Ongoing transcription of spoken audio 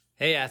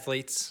Hey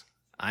athletes,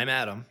 I'm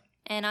Adam.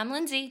 And I'm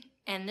Lindsay,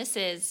 and this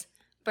is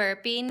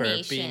Burpee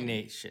Nation. Burpee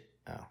Nation.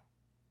 Oh.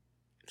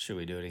 Should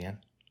we do it again?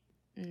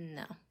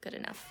 No, good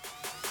enough.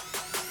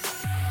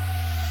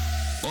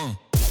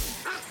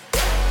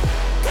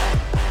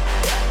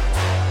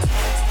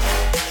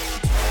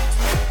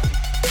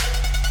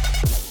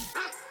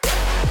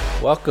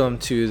 Welcome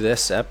to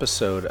this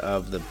episode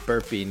of the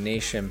Burpee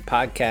Nation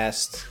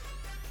podcast.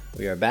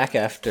 We are back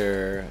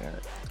after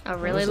a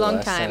really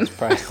long time. It's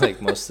probably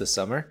like most of the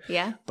summer.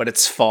 Yeah. But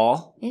it's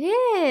fall. It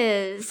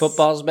is.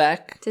 Football's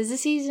back. 'Tis the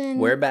season.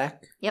 We're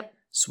back. Yep.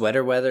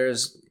 Sweater weather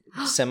is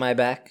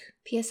semi-back.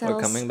 PSLs.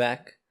 We're coming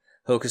back.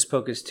 Hocus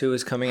Pocus 2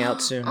 is coming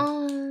out soon.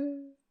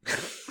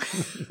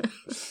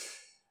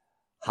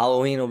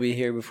 Halloween will be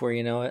here before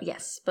you know it.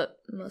 Yes, but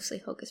mostly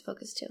Hocus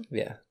Pocus too.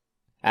 Yeah.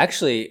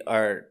 Actually,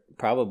 our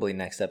probably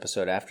next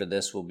episode after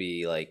this will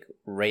be like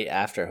right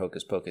after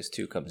Hocus Pocus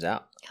 2 comes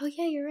out. Oh,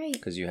 yeah, you're right.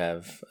 Because you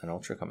have an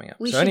Ultra coming up.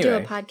 We should do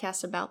a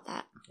podcast about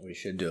that. We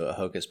should do a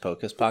Hocus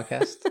Pocus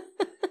podcast.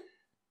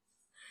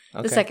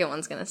 Okay. The second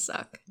one's going to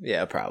suck.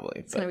 Yeah,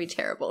 probably. It's going to be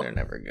terrible. They're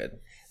never good.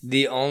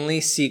 The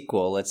only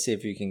sequel, let's see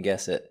if you can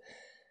guess it.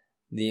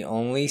 The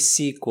only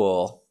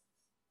sequel,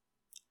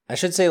 I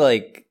should say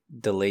like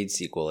delayed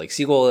sequel, like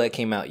sequel that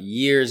came out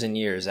years and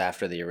years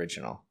after the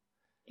original.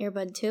 Air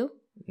Bud 2?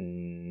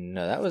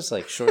 No, that was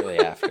like shortly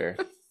after.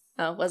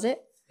 Oh, was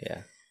it?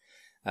 Yeah.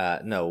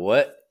 No,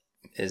 what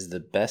is the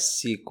best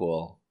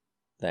sequel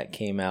that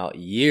came out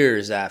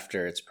years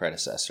after its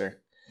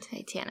predecessor?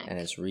 Titanic. And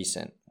it's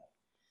recent.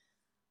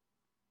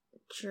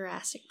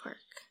 Jurassic Park.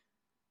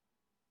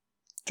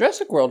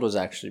 Jurassic World was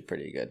actually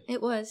pretty good.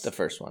 It was. The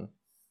first one.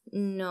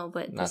 No,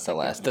 but not the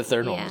last. The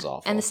third one was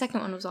awful. And the second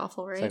one was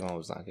awful, right? The second one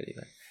was not good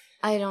either.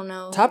 I don't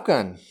know. Top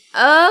Gun.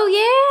 Oh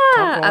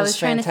yeah, Top Gun was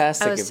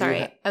fantastic. I was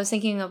sorry. I was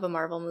thinking of a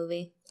Marvel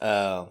movie.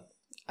 I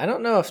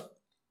don't know if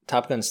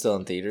Top Gun's still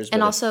in theaters.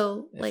 And but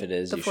also, if like it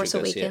is, The Force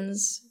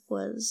Awakens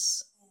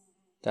was.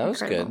 That was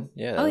incredible. good.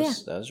 Yeah.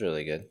 That was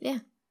really good. Yeah.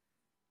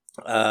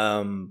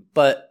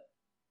 But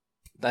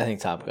I think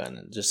Top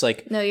Gun, just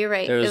like no, you're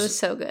right. It was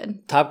so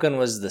good. Top Gun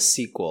was the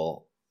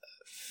sequel.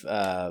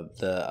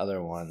 The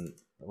other one,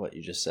 what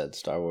you just said,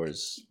 Star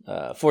Wars,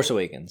 Force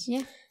Awakens.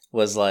 Yeah.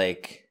 Was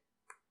like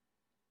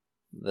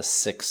the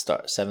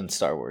seventh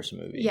Star Wars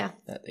movie. Yeah.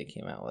 That they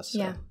came out with. So.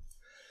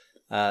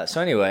 Yeah. So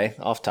anyway,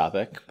 off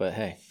topic, but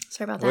hey.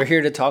 Sorry about that. We're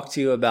here to talk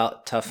to you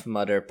about Tough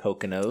Mudder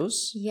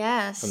Poconos.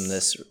 Yes. From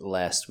this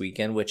last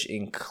weekend, which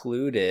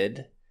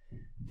included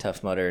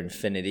Tough Mudder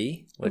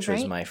Infinity, which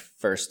was my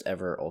first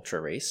ever ultra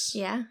race.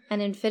 Yeah,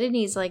 and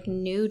Infinity's like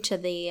new to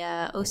the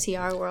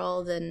OCR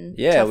world, and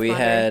yeah, Tough we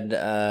Mudder.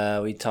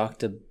 had we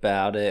talked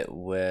about it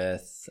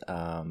with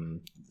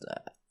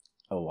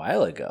a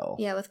while ago.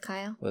 Yeah, with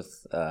Kyle.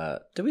 With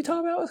did we talk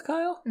about it with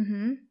Kyle?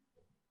 Mm-hmm.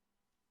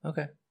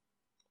 Okay.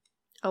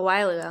 A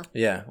while ago.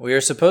 Yeah, we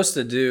were supposed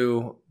to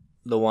do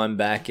the one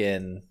back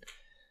in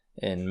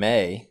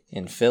May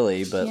in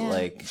Philly, but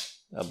like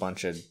a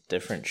bunch of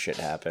different shit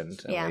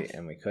happened,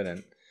 and we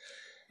couldn't.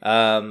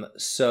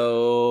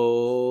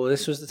 So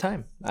this was the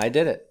time. I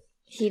did it.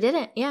 He did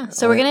it. Yeah.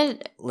 So we're gonna.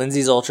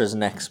 Lindsay's Ultra's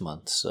next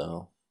month.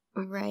 So.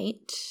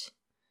 Right.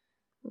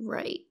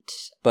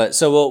 But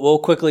so we'll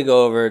quickly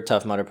go over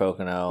Tough Mudder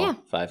Pocono. Yeah.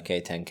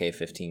 5K, 10K,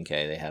 15K.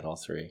 They had all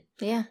three.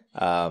 Yeah.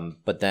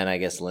 But then I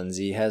guess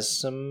Lindsay has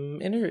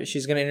some interview.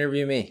 She's going to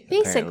interview me.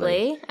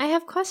 Basically, I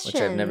have questions.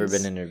 Which I've never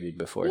been interviewed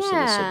before, so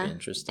this will be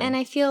interesting. And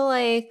I feel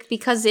like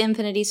because the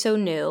Infinity's so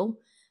new,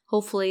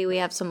 hopefully we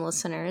have some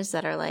listeners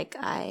that are like,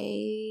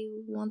 I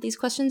want these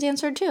questions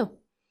answered too.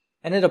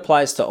 And it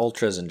applies to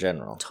ultras in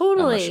general.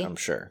 Totally. I'm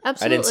sure.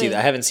 Absolutely.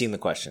 I haven't seen the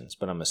questions,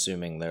 but I'm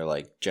assuming they're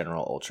like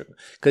general ultra.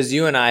 Because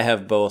you and I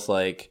have both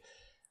like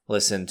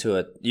listened to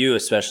it. You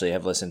especially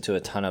have listened to a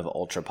ton of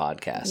ultra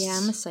podcasts. Yeah,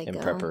 I'm a psycho. In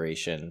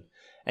preparation.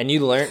 And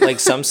you learn like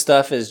some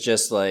stuff is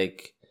just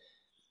like,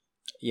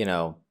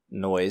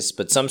 noise.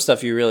 But some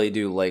stuff you really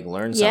do like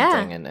learn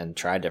something and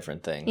try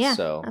different things. Yeah,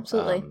 so,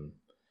 absolutely.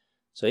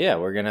 So yeah,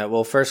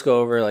 we'll first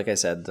go over, like I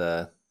said,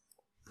 the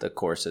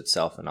course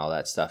itself and all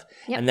that stuff.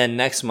 Yep. And then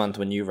next month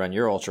when you run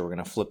your ultra, we're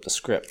going to flip the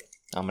script.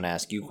 I'm going to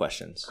ask you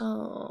questions.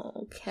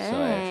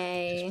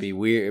 Okay. So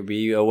just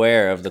be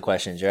aware of the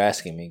questions you're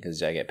asking me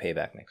because I get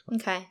payback next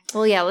month. Okay.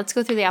 Well, yeah, let's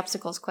go through the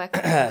obstacles quick.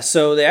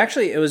 So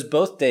it was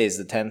both days,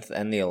 the 10th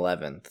and the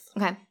 11th.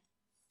 Okay.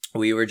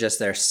 We were just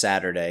there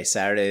Saturday.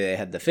 Saturday they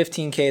had the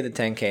 15K, the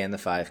 10K, and the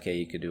 5K.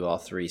 You could do all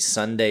three.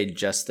 Sunday,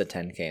 just the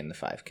 10K and the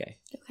 5K.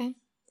 Okay.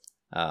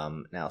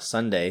 Now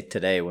Sunday,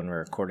 today when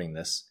we're recording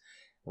this,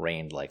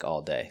 rained like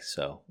all day.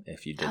 So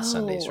if you did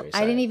Sunday's race,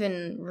 I didn't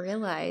even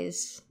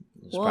realize.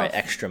 It was probably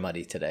extra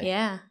muddy today.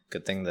 Yeah.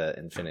 Good thing the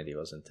Infinity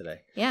wasn't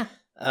today. Yeah.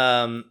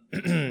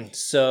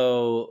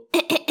 So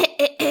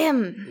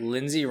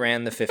Lindsay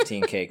ran the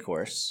 15K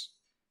course.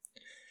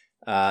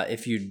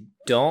 If you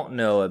don't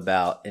know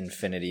about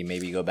Infinity,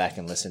 maybe go back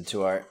and listen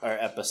to our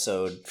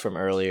episode from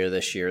earlier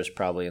this year. It's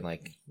probably in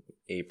like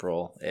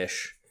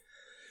April-ish.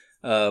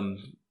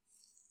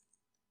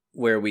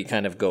 Where we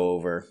kind of go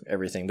over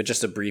everything, but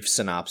just a brief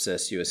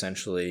synopsis. You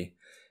essentially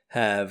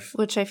have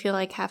Which I feel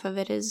like half of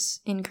it is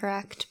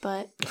incorrect,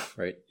 but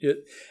right. You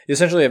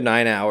essentially have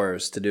 9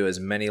 hours to do as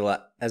many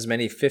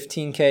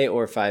 15K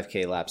or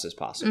 5K laps as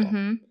possible.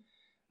 mm-hmm.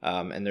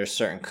 And there's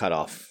certain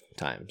cutoff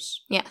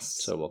times. Yes.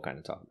 So we'll kind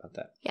of talk about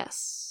that.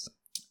 Yes.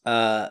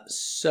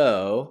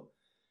 So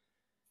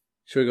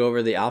should we go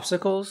over the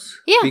obstacles?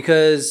 Yeah.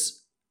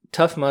 Because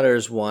Tough Mudder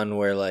is one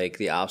where like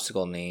the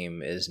obstacle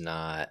name is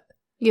not.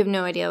 You have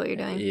no idea what you're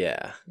doing.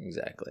 Yeah,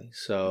 exactly.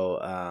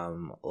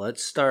 So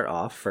let's start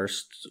off.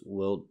 First,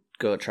 we'll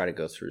try to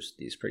go through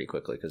these pretty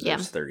quickly because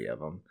there's 30 of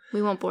them.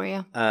 We won't bore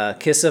you.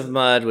 Kiss of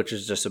Mud, which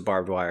is just a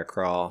barbed wire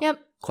crawl. Yep.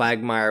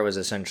 Quagmire was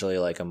essentially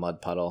like a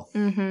mud puddle.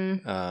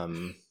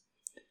 Mm-hmm.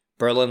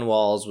 Berlin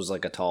Walls was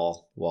like a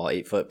tall wall,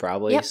 8 foot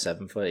probably, Yep.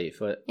 7 foot, 8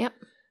 foot. Yep.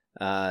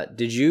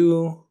 Did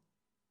you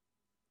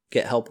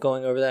get help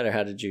going over that, or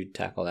how did you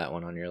tackle that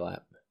one on your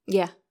lap?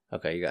 Yeah.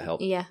 Okay, you got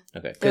help. Yeah.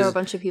 Okay. There were a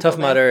bunch of people. Tough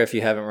Mudder, if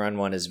you haven't run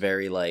one, is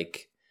very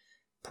like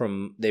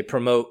they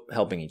promote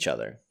helping each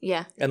other.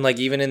 Yeah. And like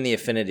even in the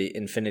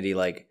Infinity,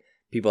 like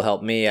people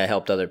help me, I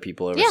helped other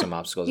people over some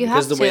obstacles you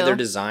because have the way to. they're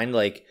designed,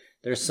 like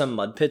there's some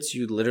mud pits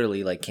you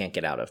literally like can't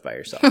get out of by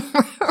yourself.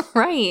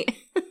 Right.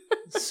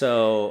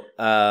 So,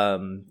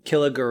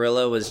 Kill a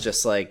Gorilla was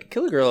just like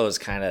Kill a Gorilla was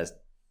kind of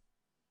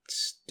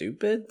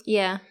stupid.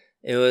 Yeah.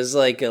 It was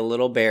like a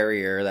little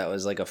barrier that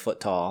was like a foot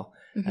tall.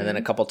 Mm-hmm. And then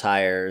a couple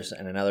tires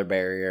and another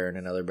barrier and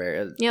another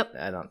barrier. Yep.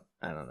 I don't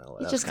know.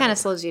 It just kind of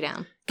slows you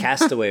down.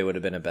 Castaway would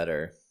have been a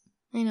better.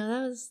 I know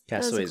that was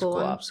Castaway's a cool,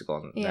 obstacle,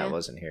 and Yeah. that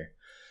wasn't here.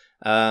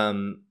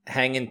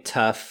 Hanging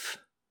Tough,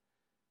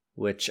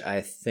 which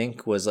I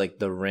think was like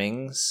the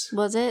rings.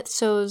 Was it?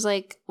 So it was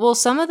like, well,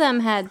 some of them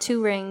had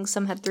 2 rings,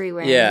 some had 3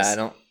 rings.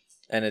 Yeah,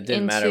 and it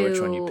didn't matter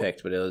which one you Into-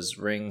 picked, but it was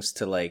rings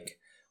to like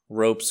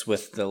ropes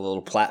with the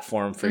little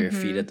platform for your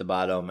feet Mhm. at the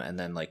bottom, and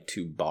then like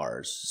 2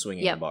 bars,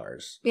 swinging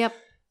bars. Yep.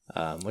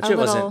 Which it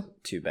wasn't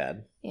too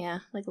bad. Yeah,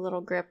 like a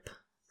little grip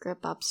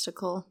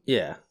obstacle.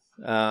 Yeah.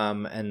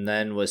 And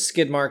then was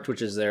Skid Marked,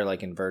 which is their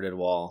like inverted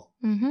wall.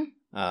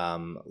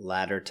 Mm-hmm.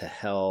 Ladder to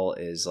Hell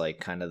is like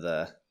kind of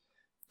the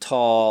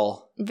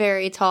tall,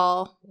 Very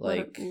tall,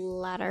 like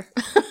ladder.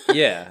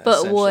 yeah, But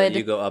essentially, wood.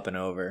 you go up and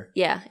over.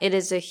 Yeah, it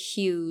is a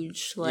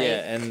huge like.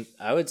 Yeah, and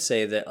I would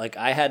say that like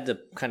I had to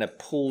kind of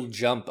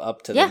jump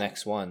up to Yeah. the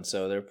next one,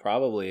 so they're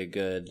probably a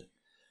good,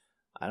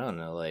 I don't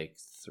know, like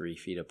 3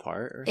 feet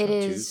apart or It something.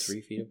 is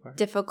 2-3 feet apart.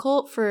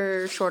 difficult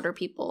for shorter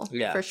people.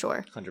 Yeah. For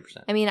sure.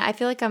 100%. I mean, I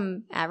feel like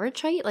I'm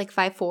average height, like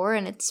 5'4",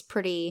 and it's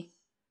pretty.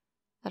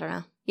 I don't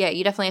know. Yeah,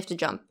 you definitely have to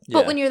jump.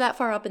 But Yeah. when you're that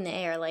far up in the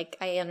air, like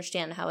I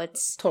understand how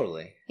it's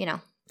Totally. Right.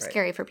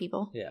 scary for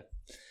people. Yeah.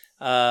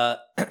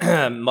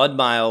 Mud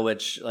Mile,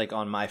 which like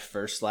on my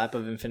first lap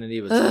of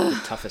Infinity was like,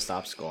 the toughest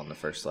obstacle on the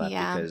first lap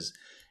Yeah. because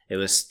it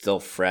was still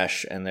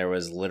fresh and there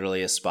was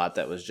literally a spot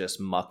that was just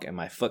muck and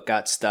my foot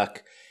got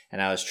stuck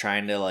and I was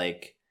trying to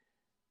like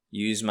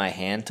use my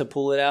hand to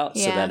pull it out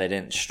so Yeah. that I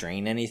didn't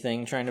strain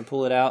anything trying to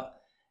pull it out.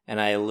 And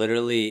I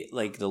literally,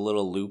 like the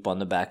little loop on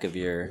the back of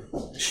your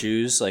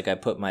shoes, like I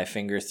put my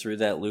finger through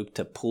that loop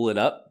to pull it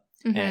up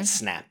and it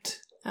snapped.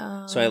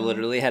 Oh. So I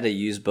literally had to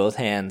use both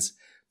hands,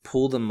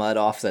 pull the mud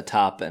off the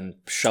top and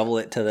shovel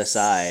it to the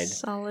side.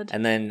 Solid.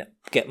 And then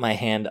get my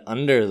hand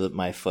under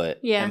my foot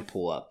Yeah. and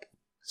pull up.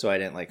 So I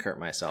didn't like hurt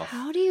myself.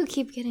 How do you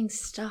keep getting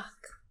stuck?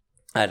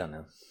 I don't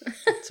know.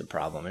 It's a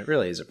problem. It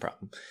really is a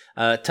problem.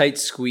 Tight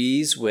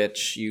Squeeze,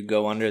 which you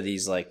go under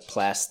these like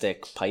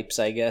plastic pipes,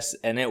 I guess.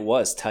 And it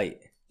was tight.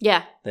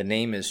 Yeah. The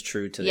name is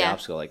true to the Yeah.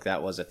 obstacle. Like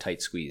that was a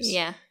tight squeeze.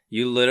 Yeah.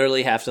 You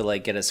literally have to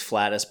like get as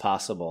flat as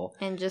possible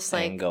And just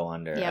like and go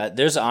under. yeah,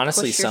 There's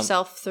honestly push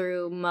yourself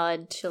through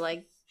mud to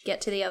like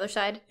get to the other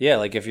side. Yeah,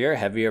 like if you're a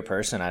heavier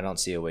person, I don't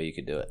see a way you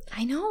could do it.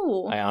 I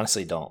know. I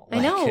honestly don't. I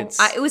know.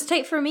 It was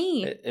tight for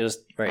me. It was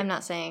right. I'm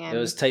not saying I'm It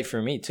was tight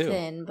for me too.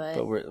 thin,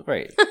 but we're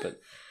right. But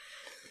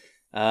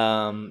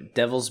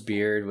Devil's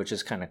Beard, which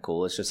is kind of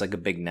cool. It's just like a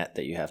big net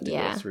that you have to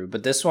Yeah. go through.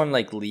 But this one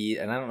like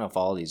and I don't know if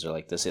all these are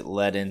like this. It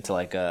led into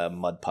like a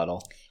mud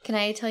puddle can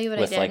I tell you what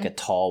with I did? like a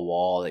tall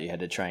wall that you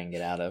had to try and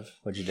get out of.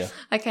 What'd you do?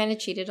 I kind of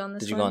cheated on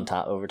this Did you one.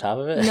 go over top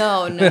of it?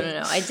 No,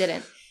 I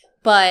didn't.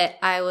 But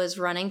I was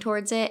running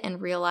towards it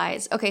and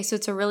realized, okay, so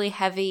it's a really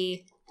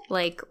heavy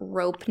like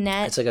rope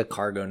net. It's like a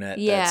cargo net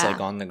that's Yeah.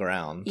 like on the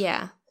ground.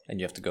 Yeah. And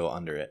you have to go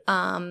under it.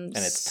 And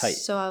it's tight.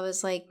 So I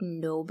was like,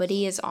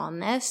 nobody is on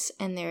this,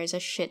 and there's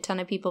a shit ton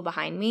of people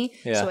behind me.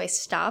 Yeah. So I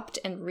stopped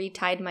and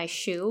retied my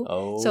shoe.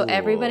 Oh. So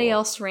everybody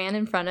else ran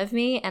in front of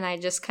me, and I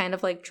just kind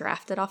of like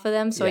drafted off of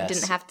them, so I Yes.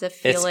 didn't have to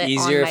feel It's it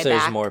easier on my if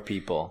there's back. more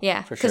people.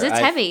 Yeah, for 'cause sure. it's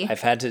heavy. I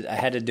had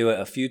to do it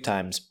a few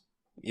times,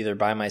 either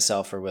by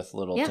myself or with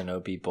little Yeah. to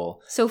no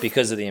people, So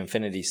because of the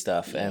Infinity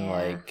stuff, and Yeah.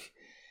 like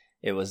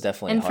it was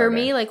definitely. and for harder.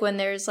 me, like when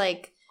there's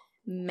like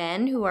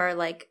men who are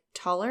like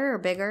taller or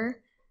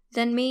bigger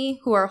than me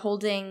who are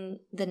holding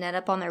the net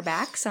up on their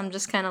backs, I'm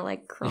just kind of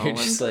like crawling. you're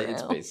just like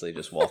it's through. basically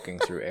just walking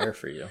through air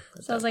for you.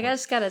 So I was like, I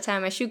just gotta tie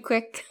my shoe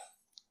quick.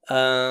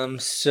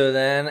 So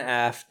then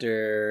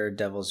after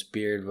Devil's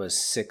Beard was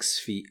 6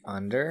 feet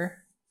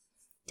under.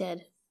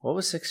 Dead. What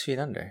was 6 feet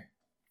under?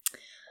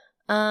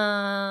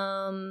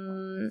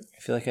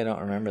 feel like I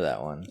don't remember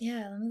that one.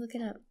 Yeah, let me look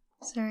it up.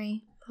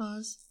 Sorry,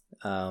 pause.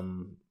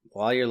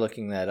 While you're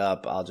looking that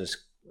up, I'll just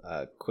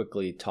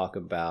quickly talk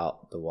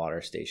about the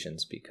water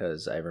stations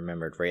because I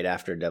remembered right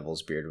after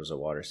Devil's Beard was a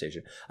water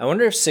station. I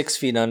wonder if 6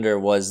 Feet Under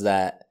was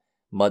that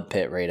mud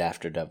pit right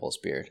after Devil's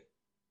Beard.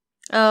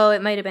 Oh,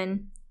 it might have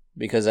been.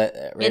 Because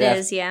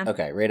yeah.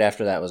 Okay, right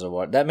after that was a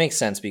water. That makes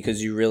sense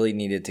because you really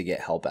needed to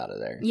get help out of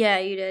there. Yeah,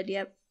 you did.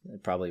 Yep.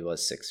 It probably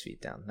was 6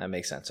 feet down. That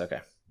makes sense.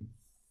 Okay.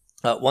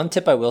 One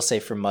tip I will say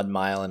for Mud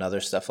Mile and other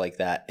stuff like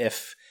that,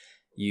 if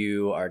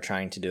you are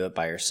trying to do it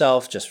by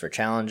yourself just for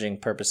challenging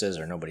purposes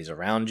or nobody's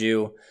around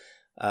you,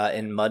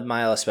 in Mud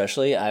Mile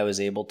especially, I was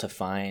able to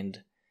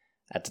find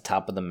at the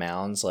top of the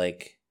mounds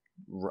like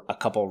a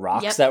couple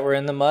rocks that were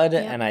in the mud,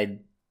 and I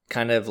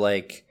kind of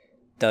like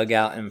dug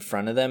out in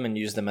front of them and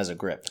used them as a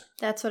grip.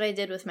 That's what I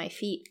did with my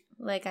feet.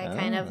 Like I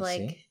kind of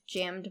like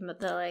jammed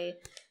the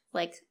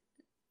like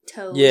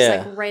toes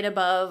like right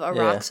above a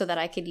rock so that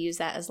I could use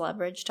that as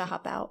leverage to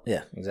hop out.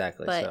 Yeah,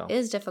 exactly. But it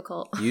is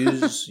difficult.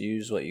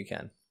 use what you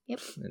can. Yep.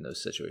 In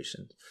those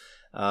situations.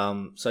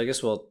 So I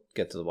guess we'll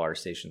get to the water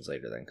stations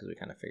later then because we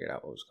kind of figured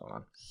out what was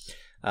going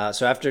on.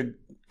 So after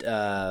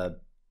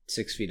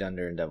 6 Feet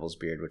Under and Devil's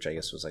Beard, which I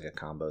guess was like a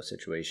combo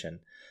situation,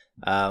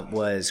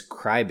 was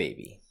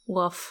Crybaby.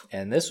 Woof.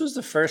 And this was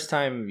the first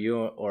time you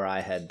or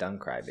I had done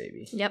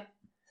Crybaby. Yep.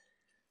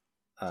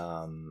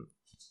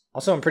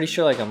 Also, I'm pretty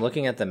sure like I'm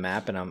looking at the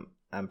map and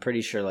I'm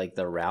pretty sure like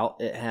the route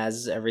it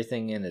has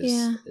everything in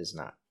is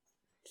not.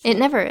 It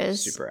never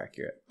is super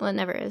accurate. Well, it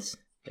never is.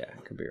 Yeah,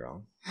 I could be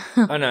wrong.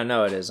 Oh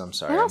no, it is. I'm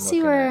sorry. I don't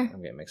see where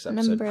I'm getting mixed up.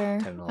 Number.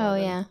 10 and 11. Oh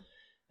yeah.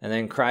 And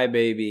then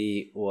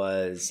Crybaby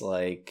was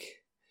like,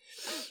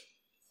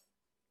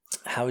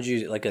 how would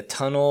you like a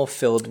tunnel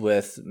filled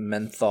with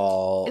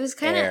menthol? It was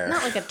kind of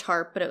not like a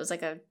tarp, but it was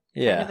like a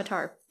kind of a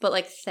tarp, but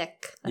like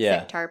thick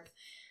tarp.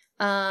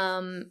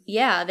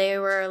 They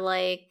were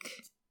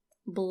like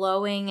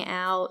blowing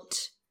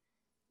out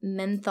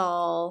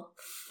menthol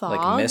fog,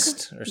 like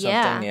mist or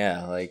something.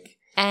 Yeah, like.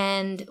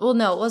 And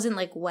no, it wasn't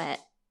like wet.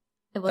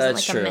 It wasn't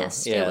like true. a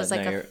mist. Yeah, it was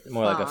like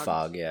more like a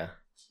fog. Yeah,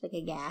 like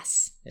a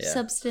gas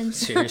substance.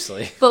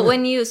 Seriously. But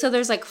so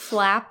there's like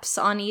flaps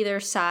on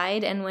either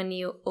side, and when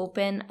you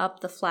open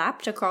up the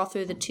flap to crawl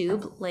through the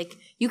tube, like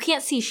you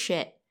can't see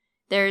shit.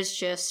 There's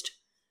just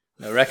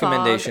the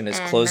recommendation is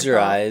close your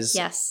eyes.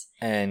 Yes.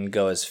 And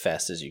go as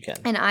fast as you can.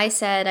 And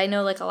I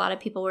know like a lot of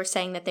people were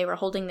saying that they were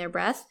holding their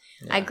breath.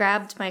 Yeah. I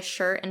grabbed my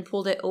shirt and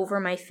pulled it over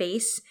my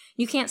face.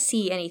 You can't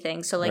see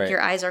anything, so like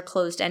your eyes are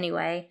closed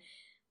anyway.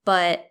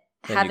 But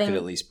you could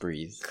at least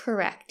breathe.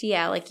 Correct.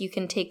 Yeah, like you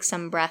can take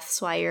some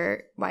breaths while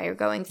you're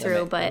going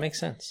through. But that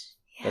makes sense.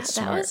 Yeah,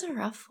 that was a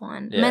rough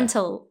one. Yeah.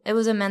 It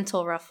was a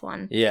mental rough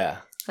one. Yeah.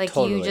 Like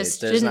totally. You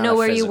just didn't know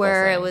where you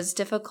were. Thing. It was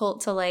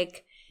difficult to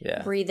like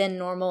breathe in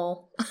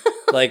normal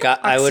like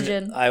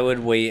oxygen. I would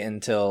wait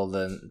until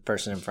the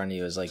person in front of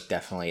you is like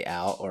definitely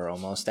out or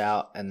almost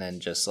out, and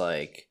then just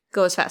like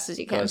go as fast as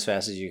you can. Go as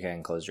fast as you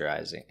can, close your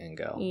eyes and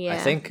go. Yeah. I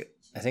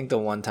think the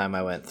one time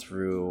I went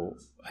through,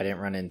 I didn't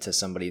run into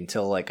somebody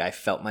until like I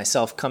felt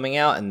myself coming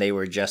out and they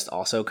were just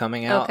also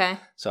coming out. Okay.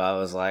 So I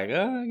was like,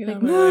 oh, get out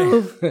of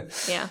my way.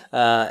 Yeah.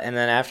 And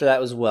then after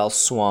that was Well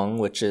Swung,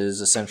 which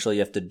is essentially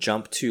you have to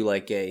jump to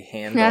like a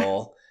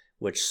handle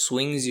which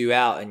swings you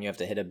out and you have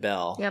to hit a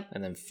bell. Yep.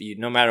 And then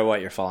no matter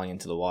what, you're falling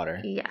into the water.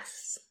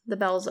 Yes. The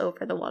bell's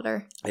over the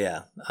water.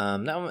 Yeah.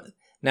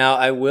 Now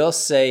I will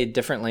say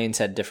different lanes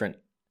had different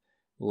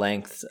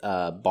length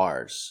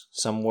bars.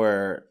 Some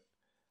were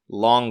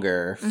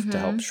longer to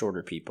help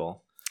shorter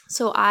people.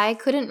 So I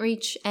couldn't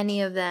reach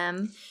any of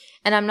them.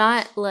 And I'm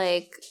not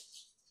like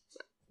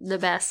the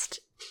best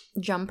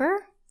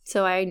jumper.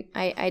 So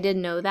I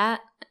didn't know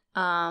that.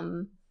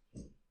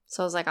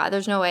 So I was like,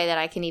 there's no way that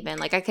I can even,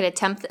 like, I could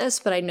attempt this,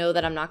 but I know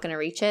that I'm not going to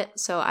reach it.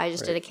 So I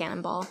just did a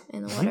cannonball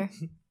in the water.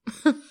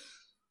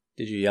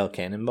 Did you yell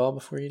cannonball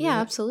before you did it?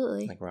 Yeah,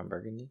 absolutely. Like Ron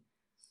Burgundy?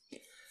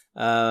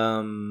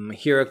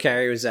 Hero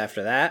Carry was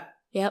after that.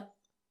 Yep.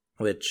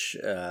 Which,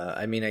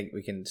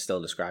 we can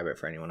still describe it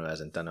for anyone who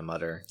hasn't done a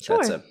mutter. Sure.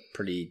 That's a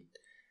pretty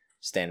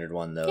standard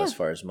one, though, as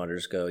far as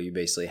mutters go. You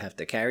basically have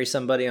to carry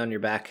somebody on your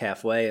back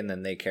halfway, and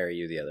then they carry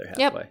you the other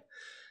halfway. Yep.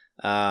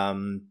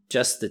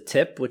 Just the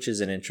Tip, which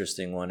is an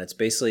interesting one. It's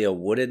basically a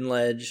wooden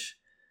ledge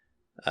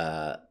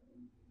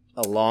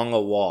along a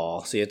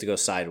wall, so you have to go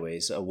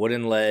sideways. A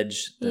wooden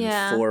ledge,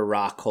 then 4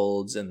 rock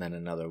holds, and then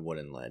another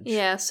wooden ledge.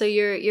 Yeah, so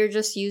you're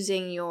just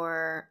using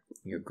your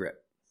grip.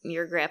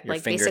 Your grip,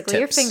 like basically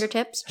your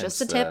fingertips, just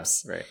the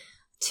tips. Right.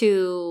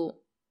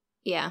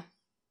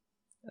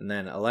 And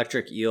then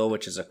Electric Eel,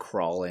 which is a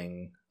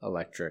crawling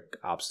electric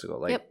obstacle.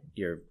 Like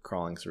you're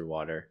crawling through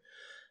water.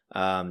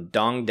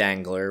 Dong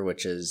Dangler,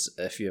 which is,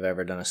 if you've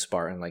ever done a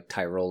Spartan, like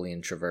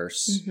Tyrolean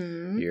traverse,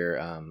 you're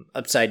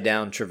upside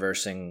down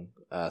traversing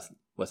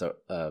with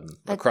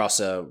across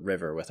a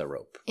river with a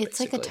rope. It's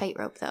basically like a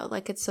tightrope, though.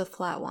 Like it's a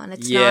flat one.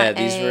 It's not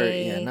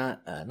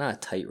not a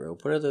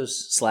tightrope. What are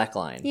those?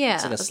 Slackline. Yeah,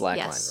 it's like a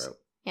slackline rope.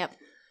 Yep.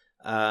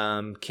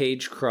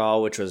 Cage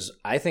Crawl, which was,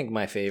 I think,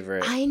 my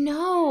favorite. I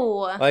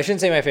know. Well, I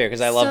shouldn't say my favorite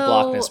because I love So,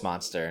 Block Ness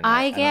Monster. And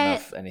I don't know get-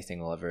 if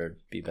anything will ever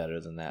be better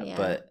than that. Yeah.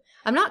 But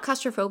I'm not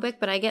claustrophobic,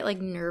 but I get like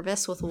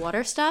nervous with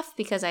water stuff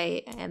because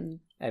I am.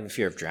 I have a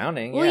fear of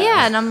drowning. Well,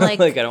 yeah, and I'm like,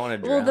 like I don't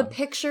want to drown. Well, the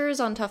pictures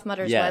on Tough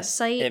Mudder's Yes,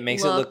 website, it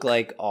makes it look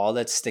like all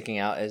that's sticking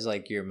out is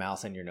like your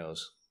mouth and your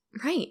nose,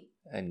 right.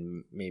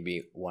 and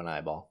maybe one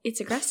eyeball. It's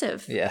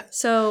aggressive. Yeah.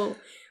 So,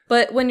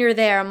 but when you're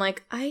there, I'm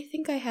like, I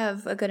think I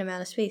have a good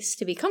amount of space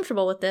to be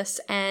comfortable with this,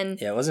 and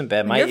Yeah, it wasn't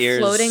bad. when My you're ears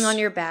floating on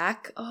your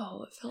back.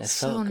 Oh, it felt It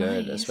so felt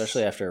good, nice.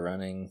 especially after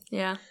running.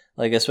 Yeah.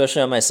 Like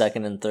especially on my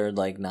second and third,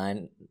 like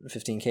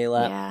 15K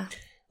lap. Yeah.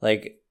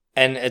 Like,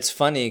 and it's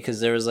funny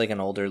because there was like an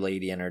older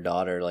lady and her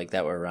daughter like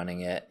that were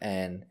running it,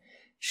 and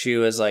she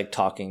was like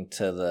talking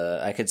to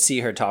I could see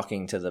her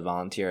talking to the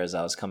volunteer as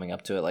I was coming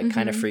up to it, like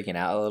kind of freaking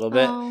out a little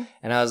bit. Oh.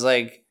 And I was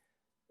like,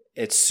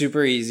 it's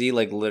super easy,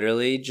 like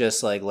literally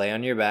just like lay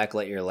on your back,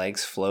 let your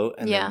legs float,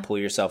 and Yeah. then pull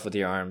yourself with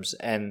your arms.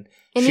 And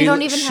And you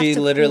don't even have to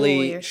pull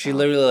yourself. she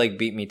literally like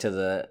beat me to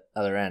the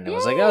other end. It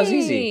was like, that was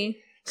easy. Yay.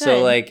 So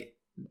Good. like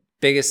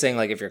biggest thing,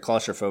 like if you're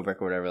claustrophobic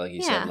or whatever, like you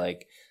Yeah. said,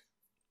 like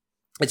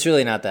it's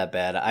really not that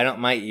bad.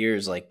 My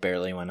ears like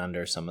barely went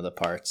under some of the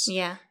parts.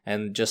 Yeah.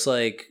 And just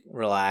like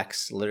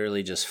relax,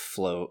 literally just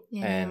float,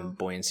 Yeah, and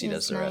buoyancy it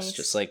does the was rest. nice.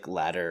 Just like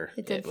ladder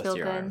It did it with feel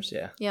your good. arms.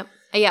 Yeah. Yep.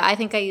 Yeah, I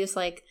think I used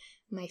like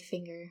my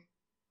finger.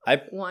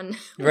 One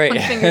Right. one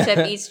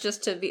fingertip each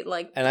just to be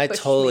like. And I push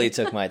totally me.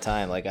 took my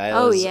time. Like I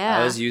Oh, was, yeah.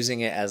 I was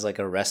using it as like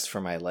a rest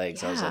for my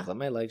legs. I was Yeah. like, let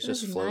my legs That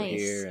just was float nice.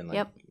 here and like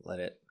Yep. let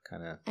it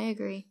kind of I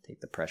agree. take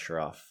the pressure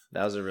off.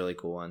 That was a really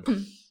cool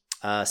one.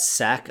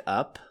 Sack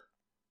Up.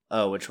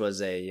 Oh, which was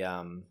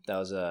that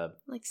was a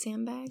Like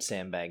sandbags.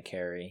 sandbag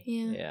carry.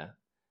 Yeah. Yeah.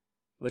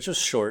 Which was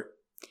short.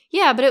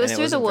 Yeah, but it was And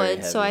it through the wasn't very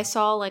woods, so I heavy.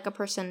 saw like a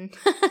person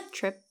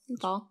trip and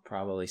fall.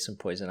 Probably some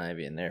poison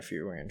ivy in there if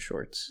you're wearing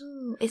shorts.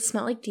 Ooh, it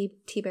smelled like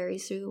deep tea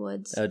berries through the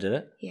woods. Oh, did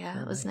it? Yeah,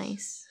 Oh, it was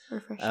nice.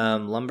 nice.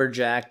 Refreshing.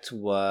 Lumberjacked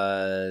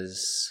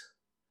was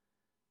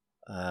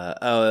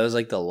it was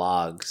like the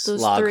logs.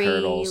 Those log 3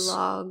 hurdles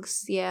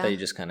logs. Yeah. that you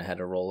just kind of had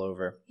to roll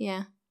over.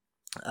 Yeah.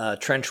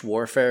 Trench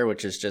warfare,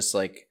 which is just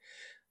like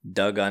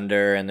dug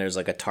under and there's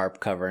like a tarp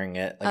covering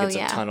it. Like Oh, it's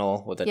yeah. a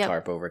tunnel with a Yep.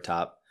 tarp over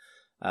top.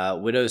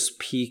 Widow's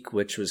Peak,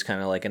 which was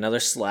kind of like another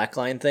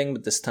slackline thing,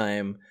 but this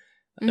time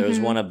there was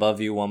Mhm. one above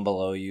you, one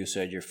below you, so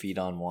you had your feet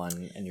on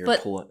one and you're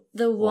But pulling.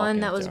 The one walking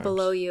that with was your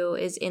below arms. you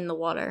is in the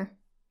water.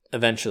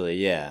 Eventually,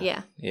 yeah.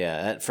 Yeah. Yeah,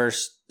 at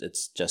first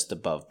it's just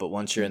above, but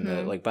once you're in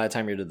the, Mhm. like by the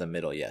time you're to the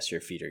middle, yes,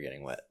 your feet are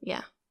getting wet.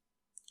 Yeah.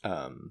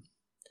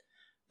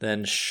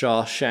 Then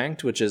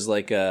Shawshanked, which is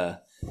like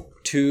a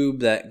tube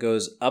that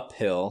goes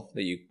uphill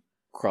that you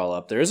crawl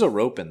up. There is a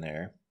rope in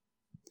there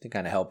to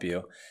kind of help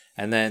you.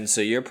 And then,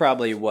 so you're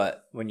probably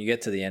when you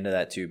get to the end of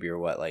that tube, you're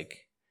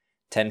like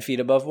 10 feet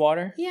above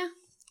water? Yeah.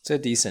 It's a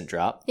decent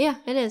drop. Yeah,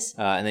 it is.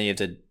 And then you have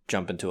to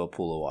jump into a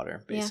pool of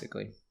water, Yeah.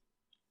 basically.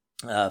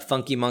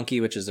 Funky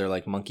Monkey, which is their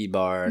like monkey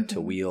bar to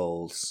Mhm.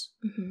 wheels.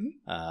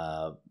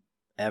 Mm-hmm.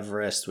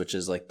 Everest, which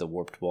is like the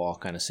warped wall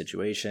kind of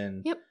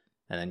situation. Yep.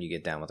 And then you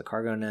get down with a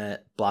cargo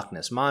net. Block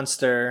Ness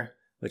Monster,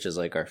 which is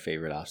like our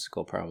favorite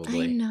obstacle,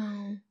 probably. I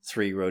know. That's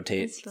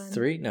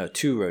fun.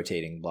 2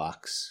 rotating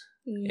blocks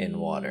in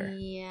water.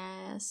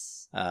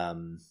 Yes.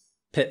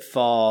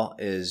 Pitfall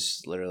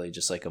is literally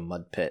just like a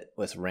mud pit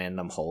with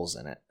random holes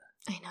in it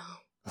I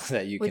know.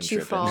 that you Which can you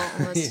trip fall in.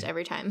 almost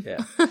every time.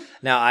 Yeah.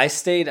 Now I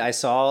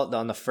saw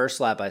on the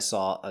first lap, I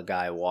saw a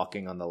guy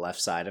walking on the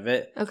left side of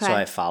it. Okay. So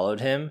I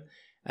followed him,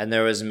 and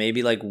there was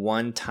maybe like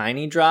one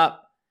tiny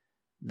drop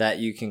that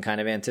you can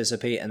kind of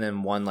anticipate, and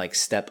then one like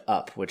step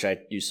up, which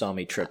you saw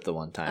me trip the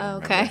one time. Oh,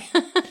 remember? okay.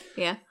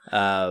 Yeah.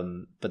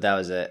 But that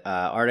was it.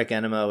 Arctic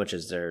Enema, which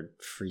is their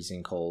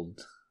freezing cold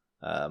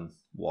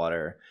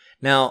water.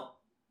 Now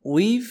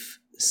we've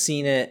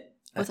seen it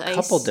With a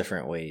couple ice?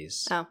 different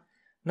ways. Oh.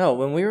 No,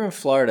 when we were in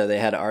Florida, they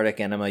had Arctic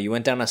Enema. You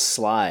went down a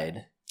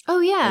slide Oh,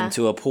 yeah.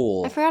 into a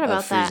pool I forgot about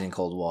of freezing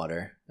cold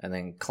water and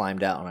then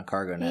climbed out on a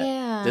cargo net.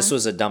 Yeah. This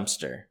was a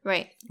dumpster,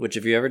 Right. which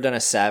if you ever done a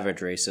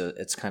Savage race,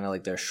 it's kind of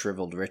like their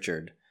Shriveled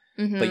Richard,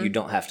 Mm-hmm. but you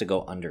don't have to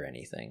go under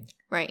anything.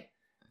 Right.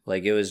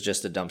 Like it was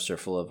just a dumpster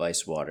full of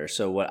ice water.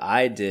 So what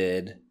I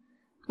did,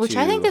 Which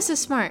I think this is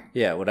smart.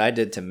 what I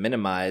did to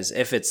minimize,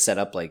 if it's set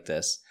up like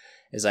this,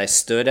 is I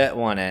stood at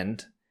one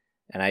end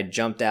and I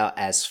jumped out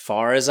as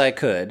far as I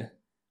could,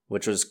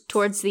 which was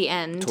Towards the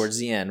end.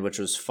 which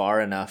was far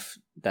enough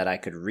that I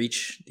could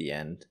reach the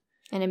end,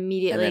 And and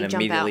immediately then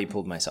jump immediately out.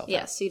 pulled myself out.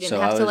 Yeah, so you didn't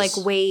So have I to was-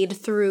 like wade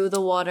through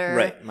the water.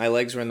 Right. My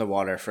legs were in the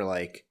water for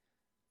like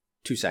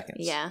 2 seconds.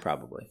 Yeah.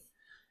 Probably.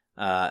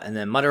 And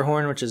then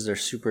Mutterhorn, which is their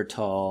super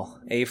tall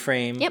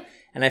A-frame. Yep.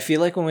 And I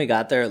feel like when we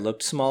got there, it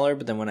looked smaller,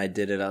 but then when I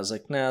did it, I was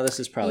like, no, this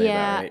is probably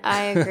Yeah, about right.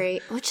 I agree.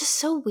 Which is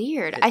so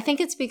weird. I think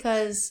it's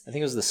because I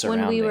think it was the when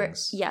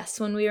surroundings.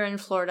 when we were in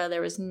Florida,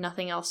 there was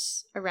nothing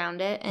else around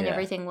it, and Yeah.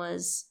 everything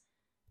was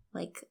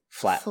like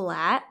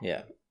Flat.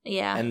 Yeah.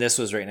 Yeah. And this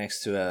was right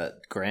next to a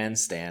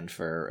grandstand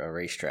for a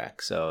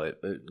racetrack. So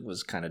it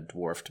was kind of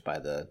dwarfed by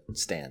the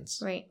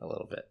stands Right. a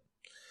little bit.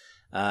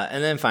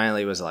 And then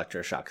finally was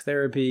electroshock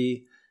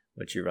therapy,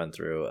 which you run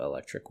through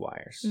electric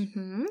wires.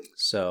 Mm-hmm.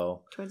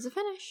 So Towards the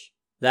finish.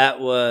 that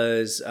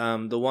was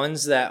the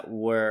ones that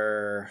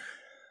were.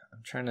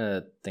 I'm trying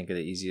to think of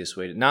the easiest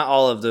way to. Not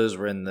all of those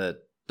were in the.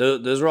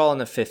 Those were all in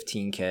the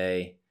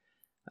 15K.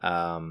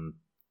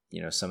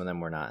 Some of them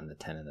were not in the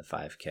 10 and the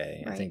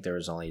 5K. Right. I think there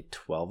was only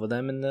 12 of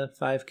them in the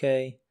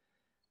 5K.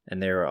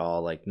 And they were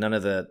all like none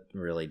of the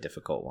really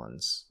difficult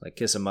ones. Like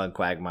Kiss a Mug,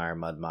 Quagmire,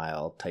 Mud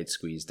Mile, Tight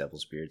Squeeze,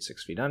 Devil's Beard,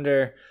 6 Feet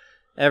Under,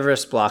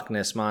 Everest,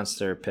 Blockness,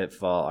 Monster,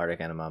 Pitfall,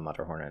 Arctic Enema,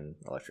 Mutterhorn, and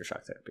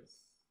Electroshock Therapy.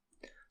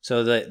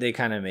 So they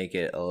kind of make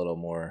it a little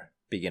more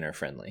beginner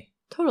friendly.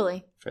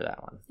 Totally. For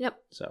that one. Yep.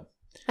 So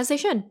as they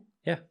should.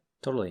 Yeah,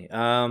 totally.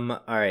 All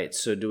right.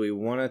 So do we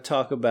want to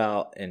talk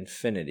about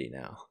Infinity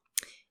now?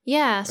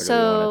 Yeah. Or do we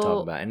want to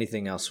talk about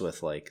anything else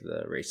with like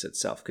the race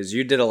itself? Because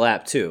you did a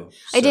lap too.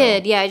 So. I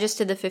did. Yeah, I just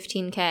did the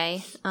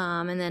 15K,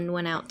 and then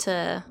went out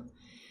to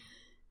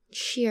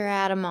cheer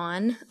Adam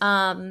on.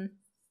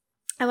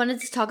 I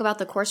wanted to talk about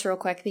the course real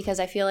quick because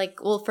I feel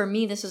like, well, for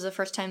me, this was the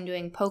first time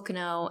doing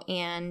Pocono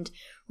and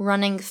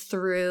running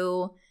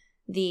through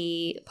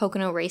the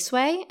Pocono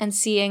Raceway and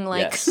seeing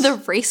like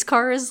the race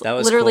cars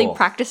literally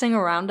practicing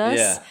around us.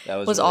 Yeah, that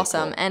was really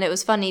awesome. Cool. And it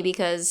was funny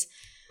because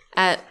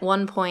at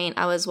one point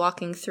I was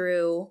walking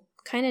through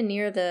kind of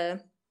near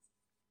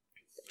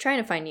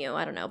trying to find you,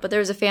 I don't know, but there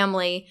was a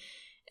family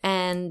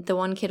and the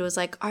one kid was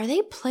like, "Are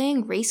they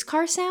playing race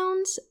car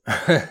sounds?"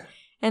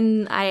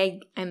 And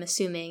I'm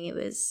assuming it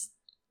was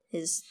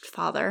his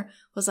father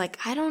was like,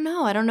 I don't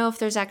know if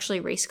there's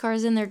actually race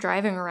cars in there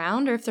driving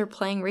around or if they're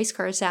playing race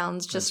car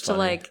sounds just to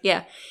like,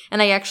 yeah.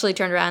 And I actually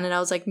turned around and I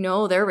was like,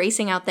 no, they're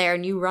racing out there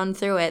and you run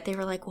through it. They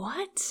were like,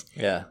 what?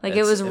 Yeah. Like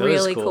it was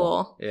really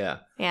cool. Yeah.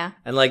 Yeah.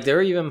 And like there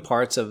were even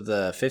parts of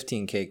the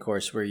 15K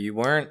course where you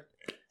weren't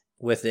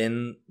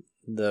within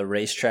the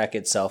racetrack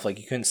itself. Like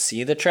you couldn't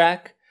see the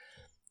track,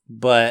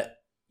 but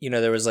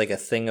there was like a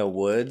thing of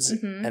woods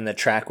and the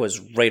track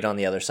was right on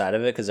the other side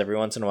of it because every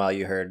once in a while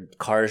you heard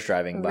cars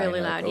driving by.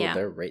 Really loud, like, yeah.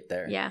 They're right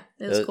there. Yeah,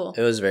 it was cool.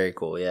 It was very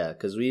cool, yeah,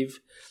 because we've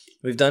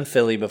done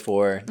Philly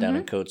before down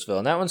in Coatesville,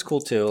 and that one's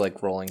cool too,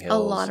 like rolling hills. A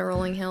lot of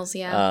rolling hills,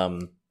 yeah.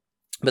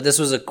 But this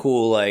was it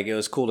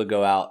was cool to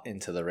go out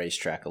into the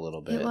racetrack a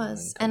little bit. It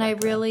was, and I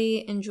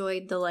really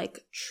enjoyed the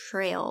like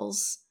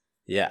trails.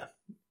 Yeah,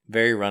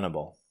 very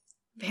runnable.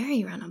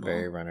 Very runnable.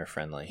 Very runner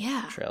friendly.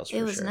 Yeah. Trails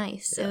it was sure.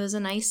 nice. Yeah. It was a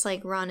nice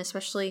like run,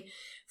 especially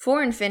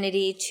for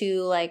Infinity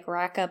to like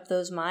rack up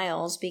those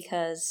miles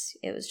because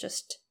it was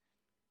just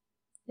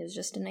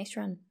a nice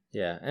run.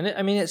 Yeah. And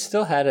it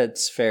still had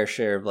its fair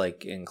share of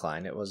like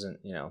incline. It wasn't,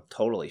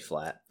 totally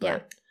flat.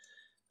 But,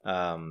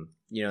 and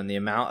the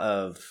amount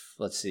of,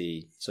 let's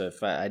see. So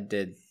if I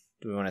did,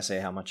 do we want to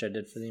say how much I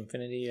did for the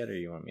Infinity yet or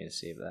you want me to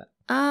save that?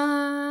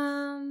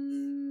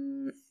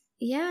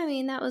 Yeah,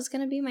 that was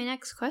going to be my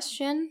next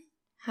question.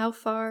 How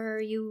far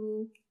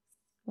you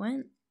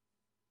went?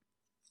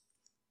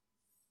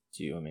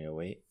 Do you want me to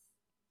wait?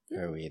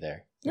 Or are we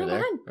there? No, We're there?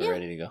 go ahead. We're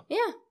ready to go?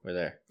 Yeah. We're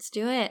there. Let's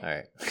do it. All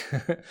right.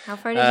 How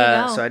far did you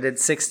go? So I did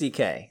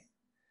 60K.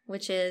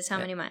 Which is how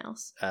many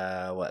miles?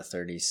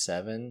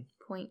 37?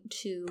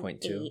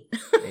 0.28.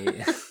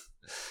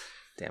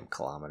 Damn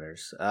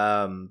kilometers.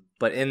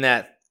 But in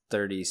that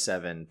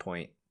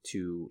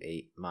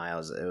 37.28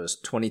 miles, it was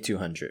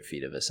 2,200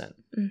 feet of ascent.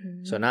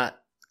 Mm-hmm. So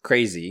not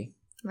crazy.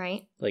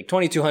 Right. Like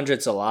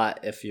 2,200's a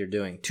lot if you're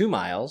doing 2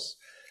 miles,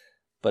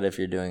 but if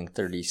you're doing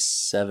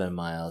 37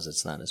 miles,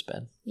 it's not as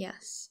bad.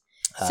 Yes.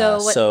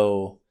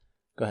 So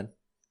go ahead.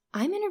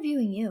 I'm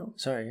interviewing you.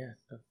 Sorry, yeah.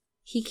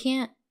 He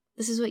can't.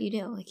 This is what you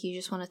do. Like you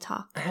just want to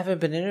talk. I haven't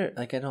been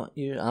I'm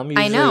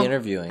usually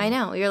interviewing. I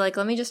know. You're like,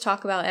 let me just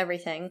talk about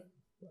everything.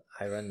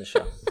 I run the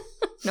show.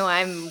 No,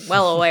 I'm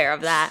well aware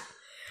of that.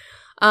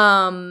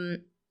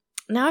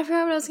 Now I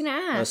forgot what I was going to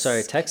ask. Oh,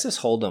 sorry. Texas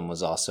Hold'em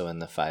was also in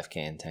the 5K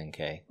and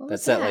 10K.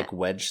 That's that like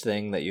wedge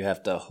thing that you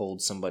have to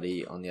hold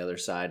somebody on the other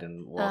side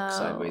and walk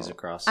sideways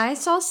across. I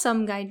saw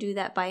some guy do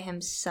that by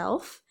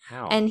himself.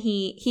 How? And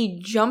he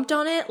jumped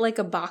on it like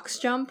a box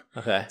jump.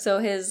 Okay. So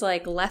his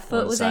like left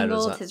foot was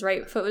angled, his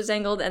right foot was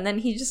angled, and then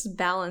he just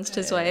balanced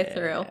his way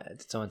through.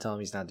 Did someone tell him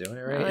he's not doing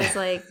it right? I was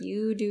like,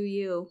 you do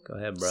you. Go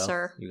ahead, bro.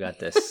 Sir. You got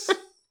this.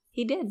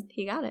 He did.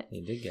 He got it.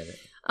 He did get it.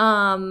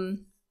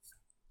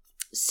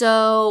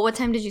 So what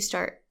time did you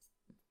start?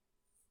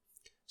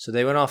 So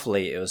they went off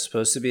late. It was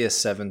supposed to be a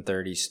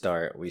 7:30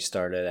 start. We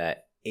started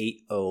at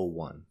 8:01.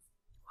 Wow.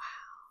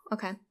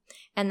 Okay.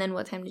 And then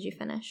what time did you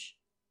finish?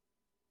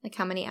 Like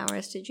how many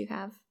hours did you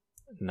have?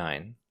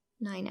 9.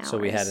 9 hours. So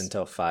we had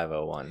until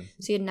 5:01.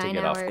 So you had 9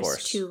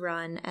 hours to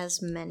run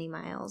as many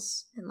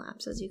miles and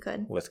laps as you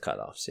could. With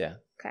cutoffs, yeah.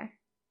 Okay.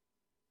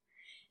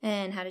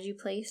 And how did you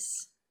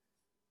place?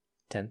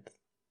 10th.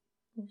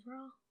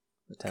 Overall?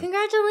 10th.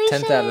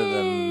 Congratulations! 10th out of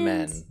the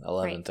men,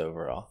 11th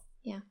overall.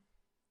 Yeah.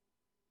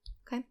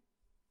 Okay.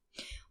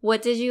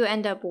 What did you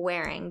end up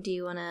wearing? Do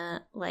you want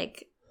to,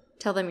 like,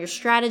 tell them your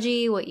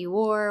strategy, what you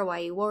wore, why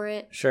you wore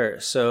it? Sure.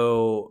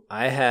 So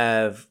I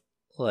have,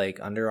 like,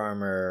 Under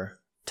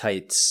Armour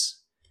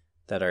tights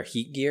that are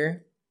heat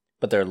gear,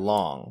 but they're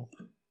long.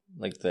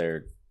 Like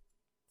they're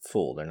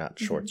full. They're not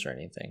shorts or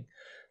anything.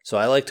 So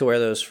I like to wear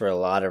those for a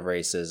lot of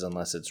races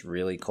unless it's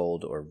really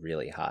cold or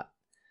really hot.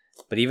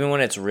 But even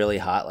when it's really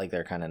hot, like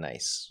they're kind of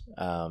nice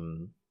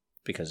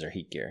because they're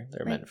heat gear.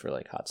 They're meant for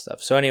like hot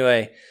stuff. So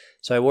anyway,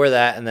 so I wore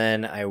that, and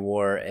then I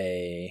wore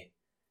a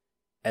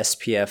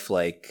SPF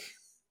like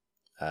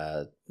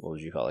what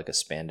would you call it? Like a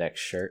spandex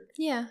shirt.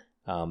 Yeah.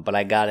 But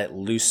I got it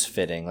loose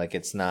fitting, like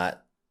it's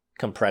not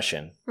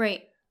compression.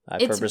 Right.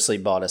 I purposely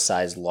bought a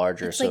size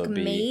larger, it's so like it'd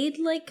be made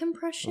like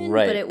compression,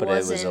 right, but it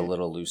wasn't. was a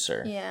little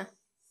looser. Yeah.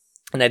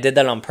 And I did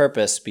that on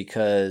purpose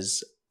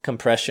because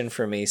compression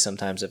for me,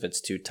 sometimes if it's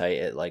too tight,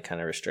 it like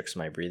kind of restricts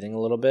my breathing a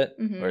little bit,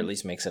 or at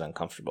least makes it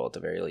uncomfortable at the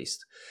very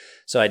least.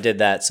 So I did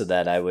that so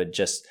that I would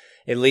just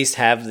at least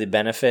have the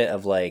benefit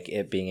of like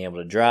it being able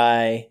to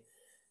dry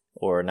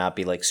or not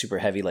be like super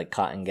heavy like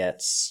cotton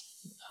gets.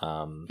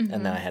 And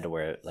then I had to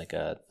wear like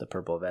the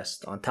purple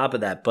vest on top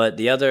of that. But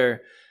the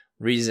other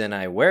reason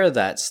I wear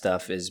that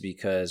stuff is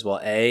because, well,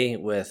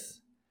 with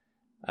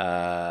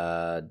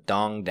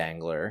Dong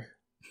Dangler,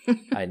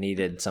 I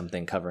needed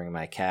something covering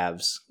my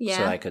calves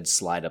so I could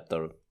slide up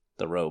the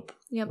rope,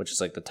 which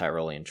is like the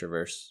Tyrolean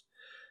Traverse,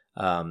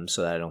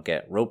 so that I don't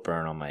get rope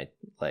burn on my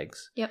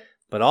legs. Yep.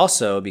 But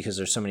also because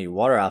there's so many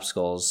water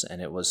obstacles,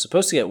 and it was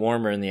supposed to get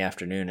warmer in the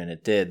afternoon, and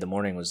it did. The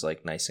morning was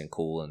like nice and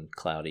cool and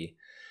cloudy.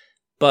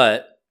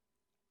 But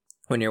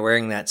when you're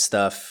wearing that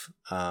stuff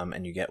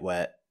and you get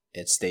wet,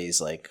 it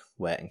stays like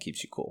wet and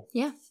keeps you cool.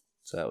 Yeah.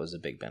 So that was a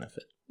big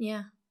benefit.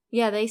 Yeah.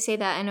 Yeah, they say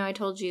that. I know I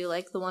told you,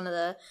 like, one of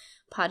the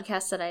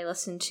podcasts that I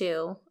listen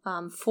to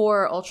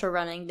for ultra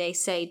running, they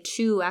say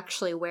to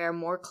actually wear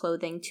more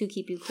clothing to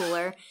keep you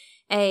cooler.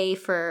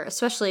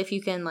 Especially if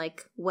you can,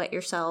 like, wet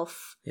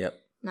yourself. Yep.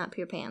 Not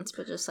pee your pants,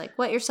 but just, like,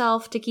 wet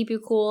yourself to keep you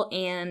cool,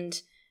 and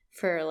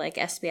for, like,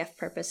 SPF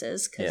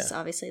purposes, because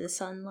obviously the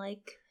sun,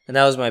 like... And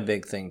that was my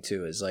big thing,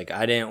 too, is, like,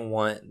 I didn't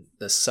want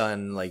the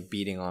sun, like,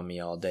 beating on me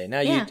all day.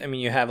 Now,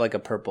 you have, like, a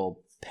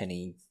purple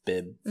penny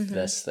bib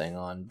vest thing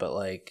on, but,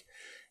 like,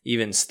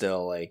 even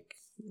still, like,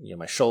 you know,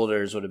 my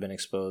shoulders would have been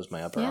exposed,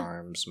 my upper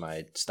arms,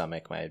 my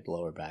stomach, my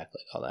lower back,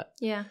 like, all that.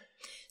 Yeah.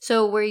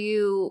 So were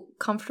you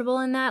comfortable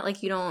in that?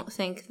 Like, you don't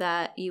think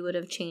that you would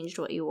have changed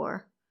what you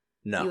wore?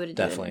 No,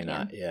 definitely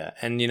not, yeah.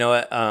 And you know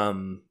what?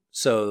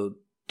 So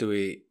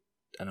I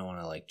don't want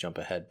to, like, jump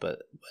ahead,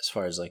 but as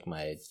far as, like,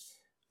 my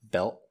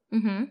belt,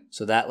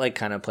 so that, like,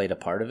 kind of played a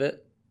part of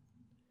it.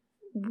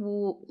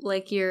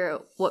 Like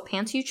what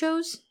pants you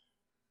chose?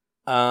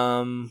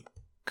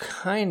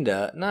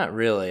 Kinda. Not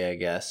really, I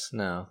guess.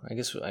 No. I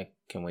guess I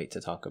can wait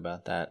to talk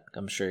about that.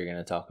 I'm sure you're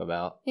going to talk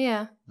about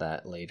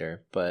that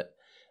later. But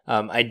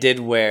I did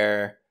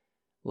wear,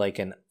 like,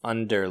 an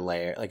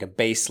underlayer, like a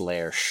base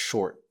layer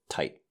short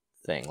tight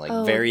thing.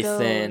 Like, very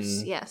thin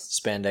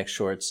spandex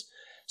shorts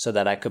so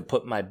that I could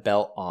put my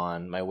belt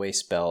on, my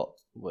waist belt,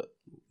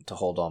 to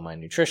hold all my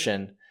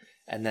nutrition,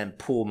 and then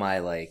pull my,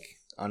 like,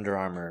 Under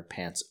Armour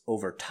pants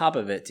over top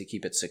of it to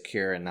keep it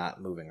secure and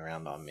not moving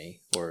around on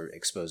me or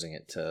exposing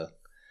it to,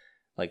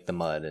 like, the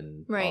mud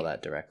and all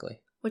that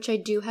directly. Which I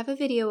do have a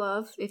video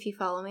of. If you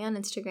follow me on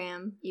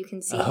Instagram, you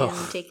can see him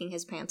taking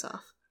his pants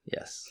off.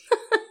 Yes.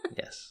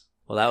 Yes.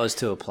 Well, that was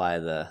to apply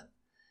the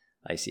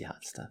icy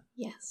hot stuff.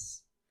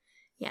 Yes.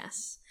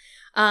 Yes.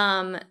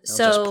 I'll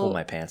just pull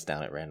my pants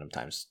down at random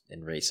times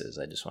in races.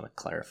 I just want to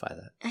clarify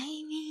that. I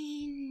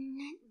mean,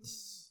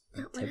 that's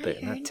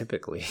not not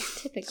typically.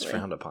 It's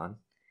frowned upon.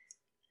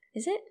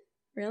 Is it?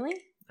 Really?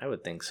 I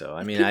would think so.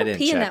 I mean, I didn't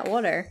pee check. in that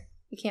water.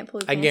 You can't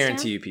pull your pants I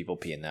guarantee down? you people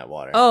pee in that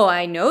water. Oh,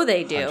 I know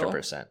they do.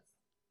 100%.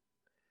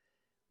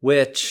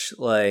 Which,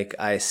 like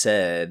I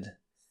said,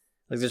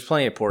 like, there's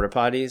plenty of porta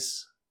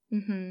potties.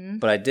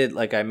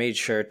 But I made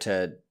sure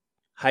to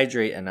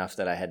hydrate enough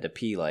that I had to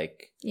pee,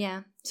 like,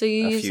 so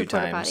you used the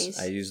porta potties.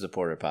 I used the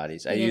porta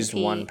potties. I used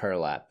one per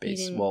lap,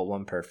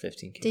 one per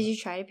 15 km. Did you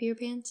try to pee your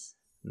pants?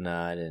 No,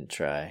 I didn't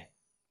try.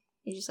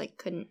 You just, like,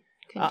 couldn't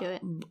do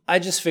it? I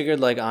just figured,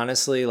 like,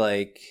 honestly,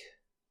 like,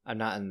 I'm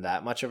not in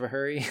that much of a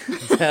hurry.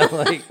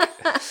 Like,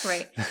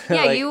 right.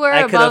 Yeah, like, you were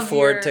I above could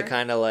afford your to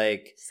kind of,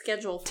 like,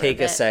 schedule for take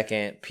a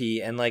second,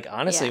 pee. And, like,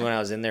 honestly, Yeah. when I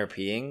was in there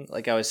peeing,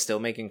 like, I was still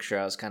making sure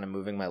I was kind of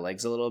moving my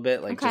legs a little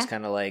bit. Like, just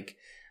kind of, like,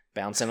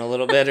 bouncing a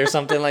little bit or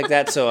something like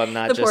that. So I'm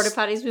not the just porta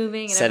potty's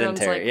moving and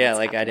sedentary. Everyone's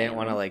like, I didn't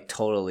want to, like,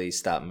 totally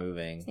stop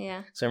moving.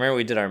 Yeah. So I remember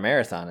we did our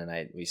marathon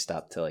and we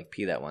stopped to, like,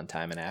 pee that one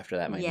time, and after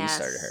that my knees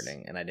started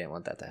hurting, and I didn't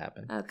want that to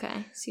happen.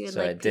 Okay. So you had,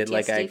 like, like, I did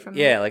PTSD from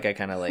that? like I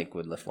kind of, like,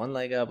 would lift one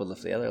leg up, would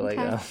lift the other leg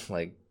up,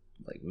 like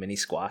mini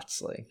squats,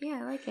 like.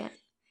 Yeah, I like it.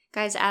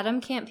 Guys,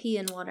 Adam can't pee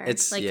in water.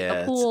 It's like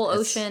a pool,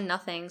 ocean,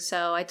 nothing.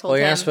 So I told him. Well,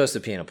 you're not supposed to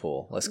pee in a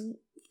pool. Let's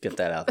get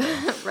that out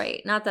there.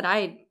 Right. Not that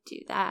I do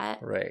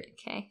that. Right.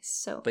 Okay.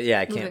 So. But yeah,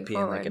 I can't pee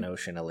in, like, an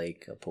ocean, a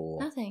lake, a pool.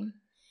 Nothing.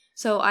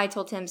 So I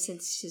told him,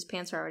 since his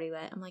pants are already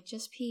wet, I'm like,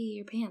 just pee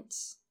your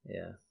pants.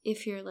 Yeah.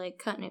 If you're, like,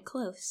 cutting it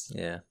close.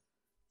 Yeah.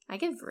 I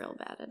give real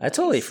bad advice. I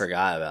totally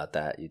forgot about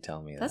that. You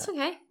tell me That's that.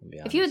 okay.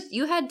 If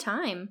you had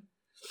time.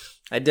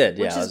 I did.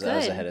 Yeah, I was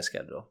ahead of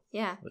schedule.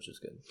 Yeah. Which is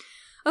good.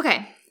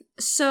 Okay.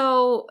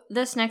 So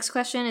this next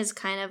question is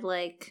kind of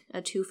like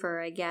a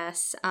twofer, I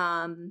guess.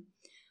 I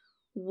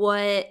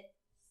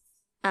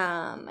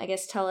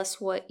guess tell us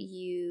what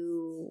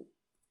you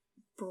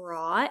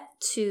brought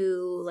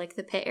to like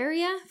the pit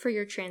area for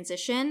your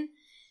transition.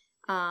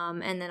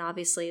 And then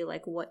obviously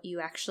like what you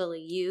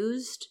actually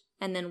used,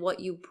 and then what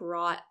you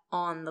brought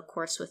on the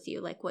course with you,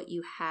 like what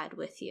you had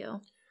with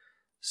you.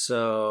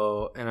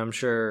 So, and I'm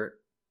sure,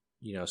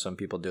 some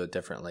people do it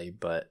differently,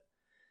 but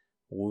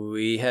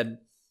we had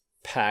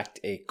packed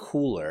a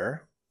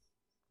cooler,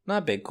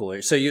 not a big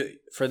cooler. So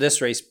for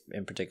this race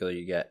in particular,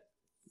 you get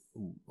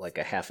like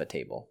a half a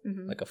table,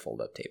 like a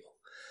fold-up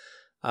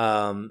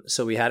table.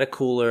 So we had a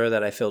cooler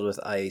that I filled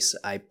with ice.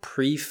 I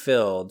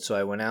pre-filled, so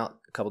I went out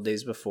a couple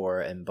days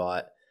before and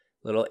bought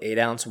little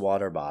 8-ounce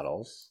water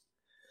bottles,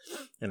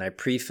 and I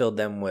pre-filled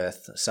them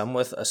with some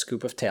with a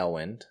scoop of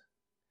Tailwind,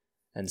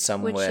 and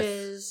some which with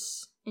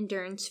is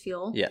endurance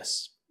fuel.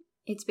 Yes,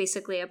 it's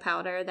basically a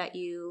powder that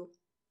you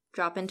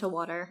drop into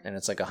water, and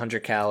it's like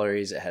 100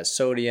 calories. It has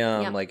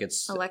sodium, Yep. like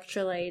it's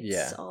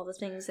electrolytes, all the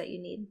things that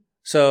you need.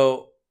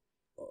 So,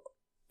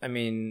 I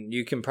mean,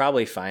 you can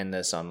probably find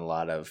this on a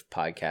lot of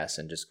podcasts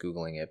and just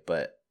Googling it,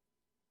 but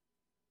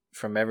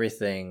from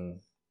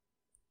everything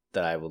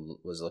that I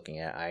was looking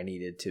at, I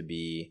needed to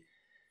be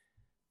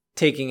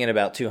taking in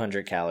about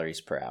 200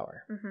 calories per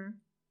hour. Mm-hmm.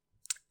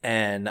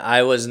 And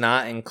I was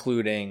not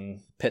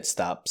including pit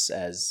stops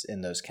as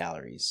in those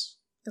calories.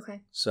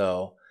 Okay.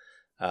 So,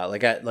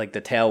 like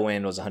the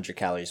Tailwind was 100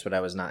 calories, but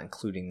I was not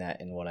including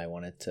that in what I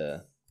wanted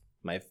to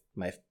my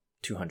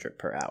 200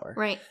 per hour.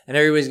 Right. And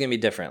everybody's going to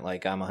be different.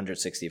 Like I'm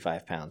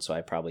 165 pounds, so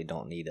I probably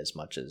don't need as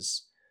much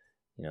as,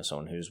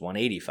 someone who's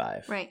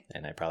 185. Right.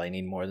 And I probably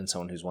need more than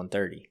someone who's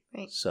 130.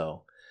 Right.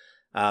 So,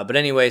 but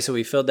anyway, so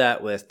we filled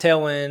that with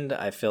Tailwind.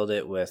 I filled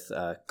it with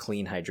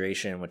Clean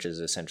Hydration, which is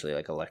essentially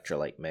like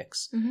electrolyte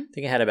mix. Mm-hmm. I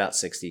think it had about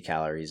 60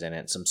 calories in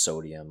it, some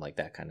sodium, like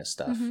that kind of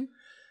stuff. Mm-hmm.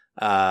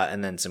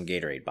 And then some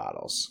Gatorade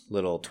bottles,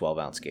 little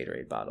 12-ounce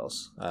Gatorade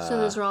bottles. So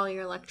those are all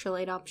your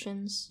electrolyte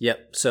options?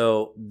 Yep.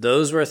 So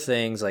those were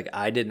things like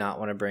I did not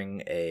want to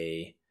bring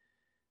a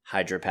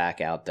Hydro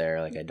Pack out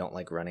there. Like I don't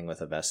like running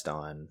with a vest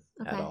on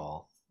at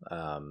all.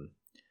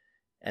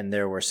 And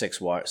there were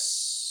 6 or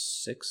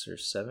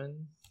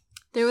 7?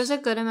 There was a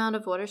good amount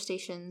of water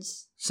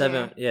stations.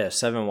 7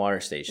 water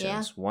stations.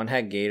 Yeah. One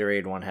had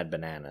Gatorade, one had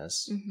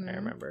bananas. Mm-hmm. I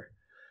remember.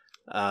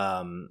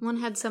 One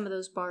had some of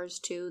those bars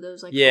too.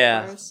 Those like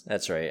bars.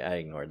 That's right. I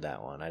ignored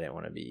that one. I didn't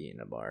want to be eating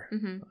a bar,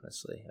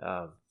 honestly.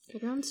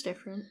 Everyone's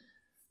different.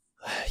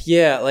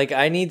 Yeah, like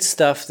I need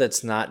stuff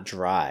that's not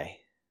dry.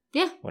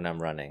 Yeah. When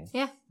I'm running.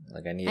 Yeah.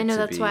 Like I know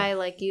that's why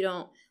like you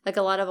don't like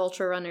a lot of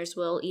ultra runners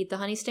will eat the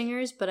honey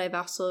stingers, but I've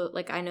also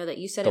like I know that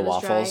you said it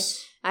was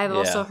waffles. Dry. I've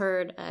also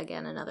heard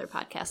again another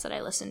podcast that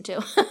I listened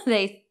to.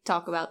 They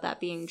talk about that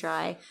being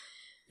dry.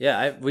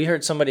 Yeah, we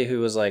heard somebody who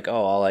was like,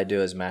 "Oh, all I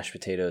do is mashed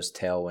potatoes,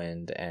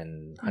 Tailwind,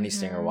 and honey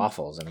stinger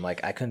waffles," and I'm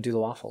like, I couldn't do the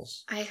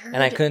waffles. I heard,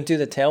 and I couldn't do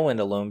the Tailwind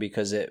alone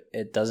because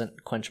it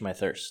doesn't quench my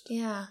thirst.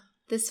 Yeah,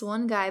 this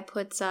one guy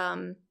puts I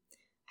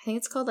think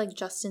it's called like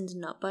Justin's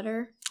nut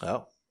butter.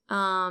 Oh.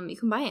 You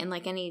can buy it in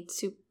like any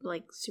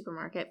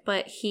supermarket,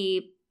 but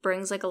he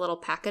brings like a little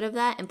packet of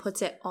that and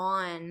puts it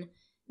on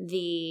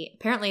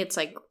apparently it's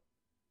like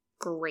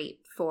great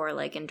for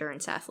like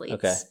endurance athletes.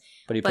 Okay.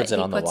 But he puts it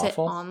on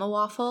the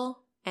waffle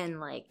and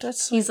like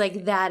he's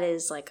like that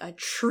is like a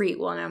treat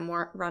when I'm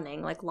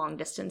running like long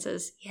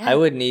distances. Yeah. I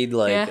would need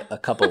like a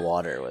cup of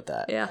water with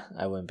that. Yeah.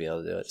 I wouldn't be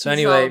able to do it. So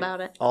anyway, all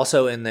about it.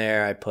 Also in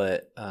there I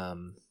put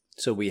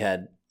so we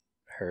had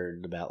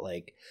heard about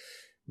like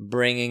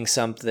bringing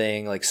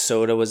something like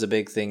soda was a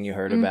big thing you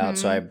heard about.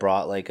 So I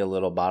brought like a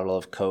little bottle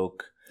of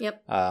Coke.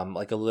 Yep.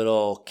 Like a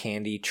little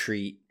candy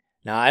treat.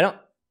 Now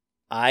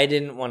I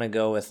didn't want to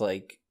go with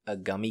like a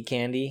gummy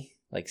candy,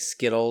 like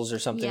Skittles or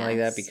something like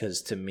that,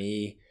 because to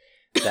me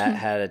that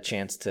had a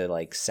chance to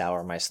like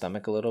sour my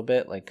stomach a little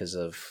bit, like because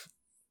of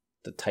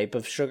the type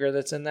of sugar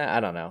that's in that. I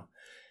don't know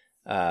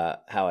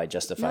how I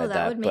justified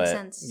that, would make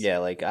sense. Yeah,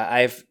 like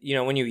I've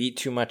when you eat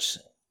too much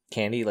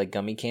candy, like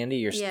gummy candy,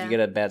 you get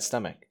a bad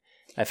stomach.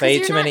 If I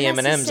eat too many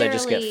M&Ms, I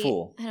just get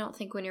full. I don't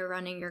think when you're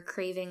running, you're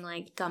craving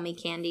like gummy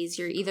candies.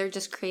 You're either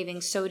just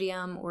craving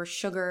sodium or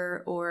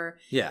sugar, or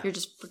you're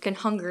just freaking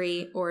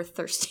hungry or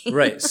thirsty.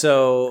 Right.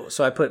 So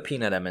I put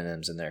peanut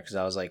M&Ms in there because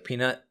I was like,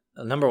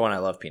 number one, I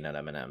love peanut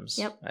M&Ms.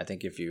 Yep. I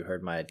think if you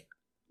heard my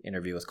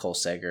interview with Cole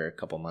Sager a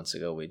couple months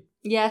ago, we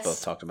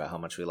both talked about how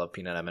much we love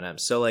peanut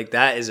M&Ms. So like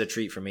that is a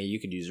treat for me. You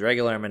could use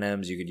regular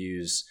M&Ms. You could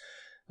use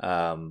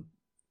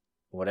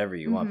whatever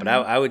you want, but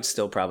I would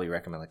still probably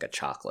recommend like a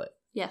chocolate.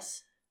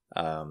 Yes.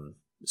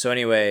 So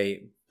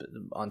anyway,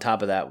 on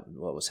top of that,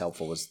 what was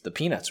helpful was the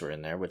peanuts were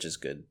in there, which is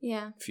good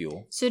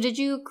fuel. So did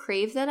you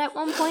crave that at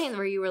one point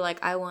where you were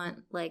like, I want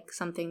like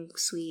something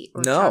sweet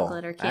or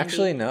chocolate or candy?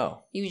 Actually,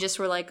 no. You just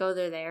were like, oh,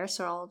 they're there,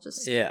 so I'll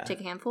just take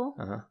a handful?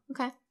 Uh-huh.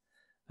 Okay.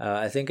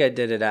 I think I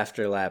did it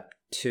after lap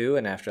 2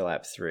 and after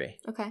lap 3.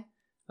 Okay.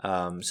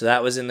 So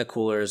that was in the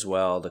cooler as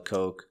well, the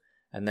Coke.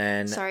 And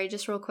then... Sorry,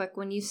 just real quick.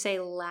 When you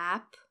say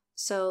lap...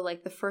 So,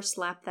 like, the first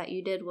lap that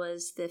you did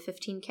was the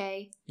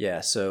 15K?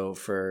 Yeah, so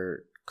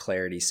for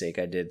clarity's sake,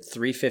 I did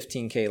 3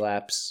 15K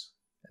laps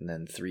and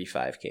then 3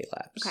 5K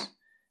laps. Okay.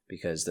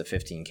 Because the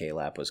 15K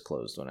lap was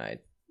closed when I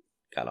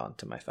got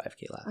onto my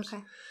 5K laps.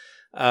 Okay.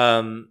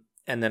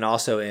 And then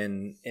also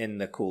in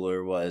the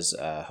cooler was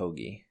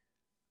hoagie.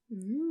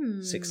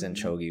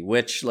 6-inch hoagie,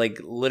 which like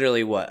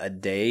literally a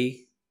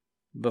day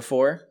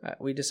before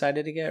we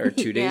decided to get, or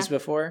 2 days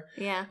before.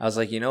 Yeah. I was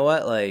like, you know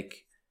what?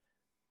 Like,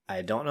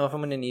 I don't know if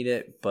I'm going to need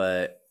it,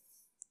 but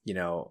you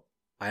know,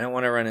 I don't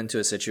want to run into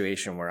a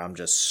situation where I'm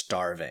just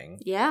starving.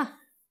 Yeah.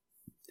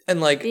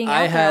 And like Being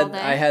I out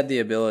there all day. had the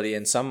ability,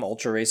 and some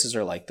ultra races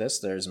are like this.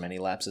 There's as many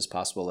laps as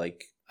possible.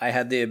 Like I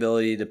had the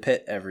ability to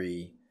pit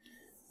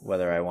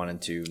whether I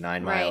wanted to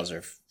 9 miles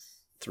or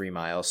 3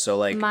 miles. So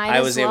like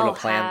I was able to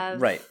plan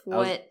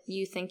what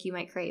you think you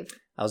might crave.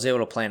 I was able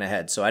to plan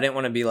ahead. So I didn't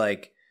want to be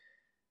like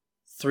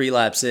 3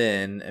 laps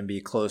in and be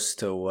close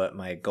to what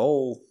my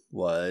goal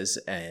was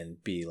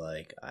and be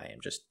like, I am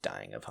just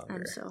dying of hunger.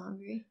 I'm so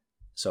hungry.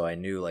 So I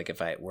knew like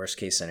if worst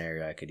case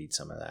scenario, I could eat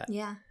some of that.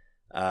 Yeah.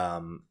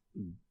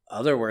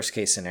 Other worst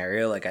case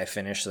scenario, like I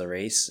finish the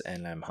race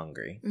and I'm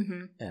hungry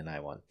and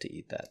I want to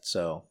eat that.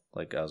 So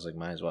like I was like,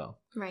 might as well.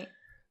 Right.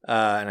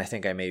 And I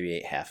think I maybe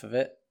ate half of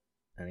it.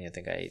 I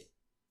think I ate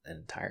an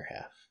entire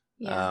half.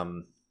 Yeah.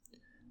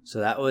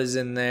 So that was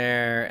in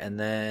there. And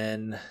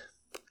then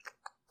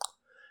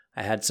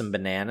I had some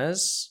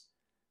bananas.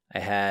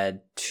 I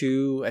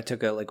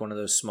took one of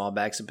those small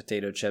bags of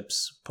potato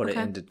chips, put it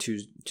into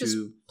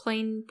two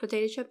plain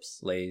potato chips?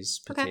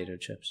 Lay's potato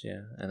chips,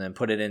 yeah. And then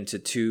put it into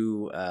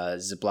 2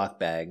 Ziploc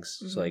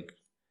bags. So like,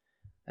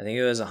 I think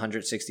it was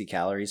 160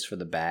 calories for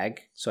the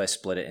bag. So I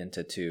split it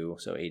into 2,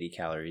 so 80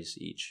 calories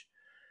each.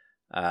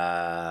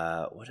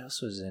 What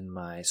else was in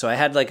so I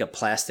had like a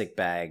plastic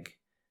bag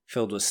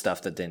filled with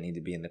stuff that didn't need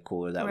to be in the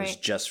cooler that was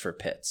just for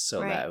pits. So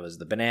that was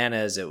the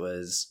bananas, it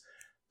was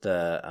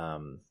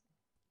the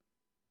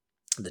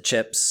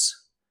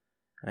chips,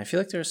 and I feel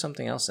like there was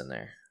something else in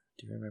there.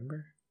 Do you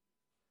remember?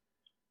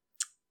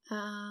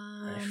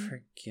 I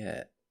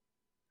forget.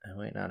 I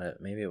might not have.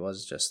 Maybe it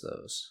was just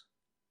those.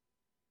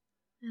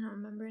 I don't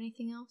remember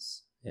anything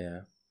else.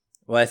 Yeah.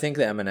 Well, I think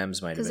the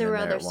M&Ms might have been in there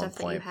at one point. Because there were other stuff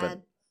that you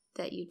had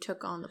that you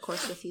took on the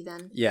course with you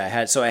then. Yeah,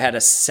 I had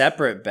a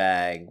separate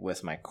bag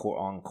with my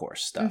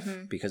on-course stuff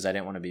because I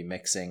didn't want to be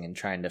mixing and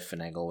trying to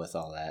finagle with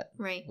all that,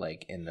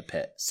 like in the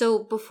pit.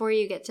 So before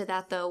you get to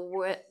that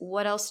though,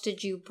 what else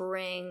did you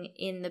bring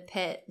in the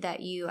pit that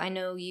I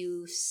know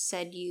you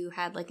said you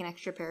had like an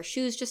extra pair of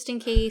shoes just in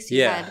case.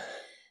 You had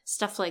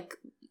stuff like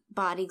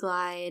Body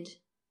Glide.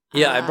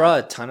 Yeah, I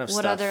brought a ton of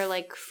stuff. What other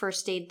like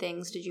first aid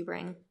things did you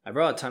bring? I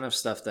brought a ton of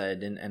stuff that I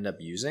didn't end up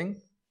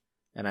using.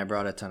 And I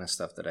brought a ton of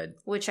stuff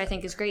which I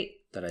think is great.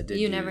 That I did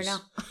You use. never know.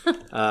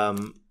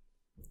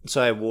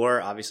 So I wore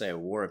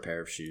a pair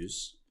of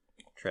shoes,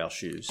 trail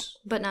shoes.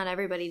 But not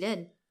everybody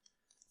did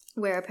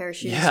wear a pair of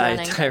shoes.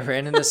 Yeah, I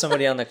ran into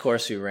somebody on the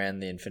course who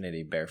ran the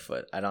Infinity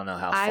barefoot. I don't know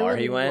how far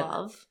he went.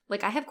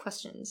 I have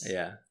questions.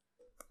 Yeah.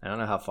 I don't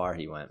know how far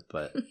he went,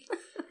 but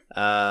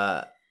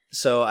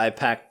so I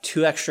packed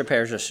 2 extra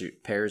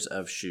pairs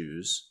of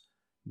shoes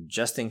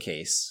just in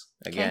case.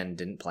 Again,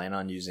 didn't plan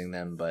on using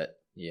them, but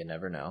you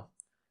never know.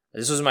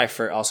 This was my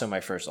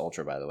first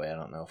ultra, by the way. I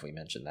don't know if we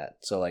mentioned that.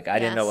 So like I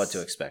didn't know what to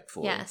expect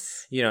fully.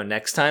 Yes. You know,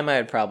 next time I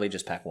would probably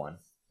just pack 1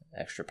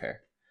 extra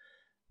pair,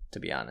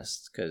 to be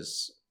honest,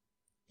 because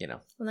you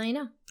know. Well, now you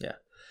know. Yeah.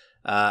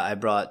 I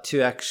brought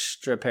 3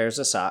 extra pairs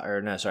of socks,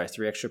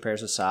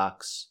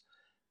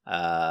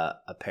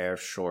 a pair of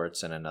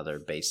shorts, and another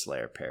base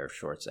layer pair of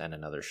shorts, and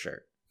another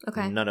shirt.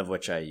 Okay. None of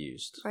which I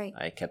used. Right.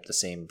 I kept the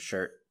same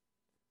shirt,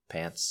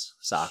 pants,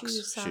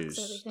 socks, shoes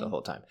everything. the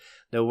whole time.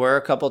 There were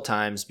a couple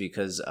times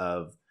because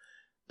of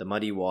the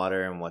muddy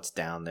water and what's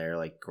down there,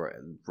 like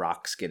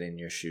rocks get in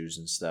your shoes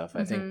and stuff.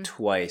 I think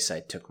twice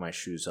I took my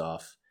shoes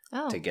off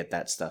to get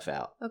that stuff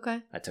out.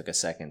 Okay. I took a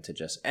second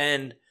to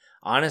and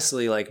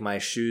honestly, like my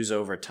shoes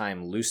over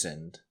time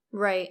loosened.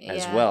 Right.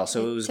 As well.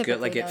 So it was good.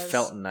 Like it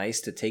felt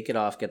nice to take it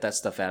off, get that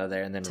stuff out of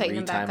there, and then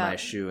retie my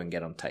shoe and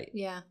get them tight.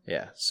 Yeah.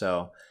 Yeah.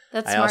 So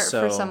that's smart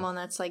for someone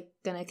that's like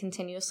going to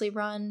continuously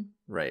run.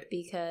 Right.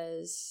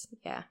 Because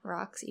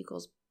rocks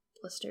equals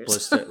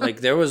blisters.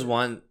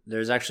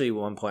 There's actually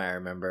one point I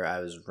remember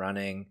I was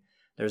running.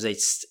 There was a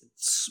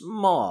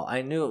small,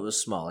 I knew it was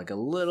small, like a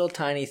little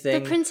tiny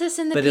thing. The Princess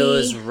and the But Pea. it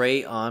was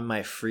right on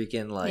my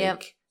freaking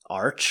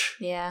arch.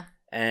 Yeah.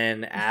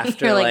 And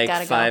after like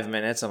 5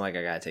 minutes, I'm like,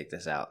 I gotta take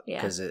this out.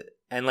 Yeah.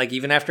 And like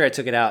even after I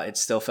took it out, it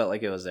still felt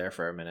like it was there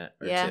for a minute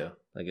or 2.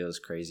 Like it was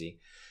crazy.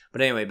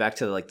 But anyway, back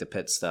to like the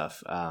pit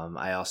stuff.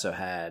 I also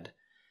had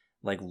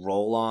like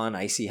roll-on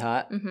Icy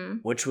Hot,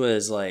 which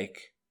was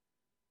like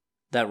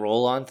that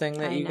roll-on thing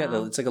that you got.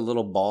 It's like a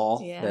little ball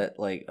that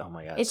like, oh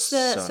my god, it's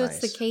nice. It's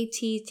the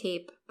KT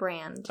Tape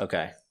brand.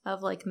 Okay.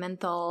 Of like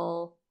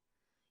menthol,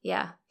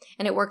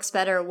 and it works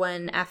better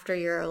when after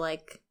you're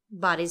like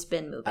body's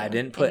been moving. I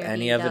didn't put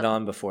any of it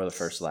on before the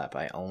first lap.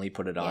 I only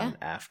put it on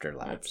after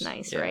laps. That's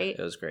nice, right?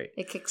 It was great.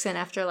 It kicks in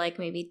after like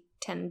maybe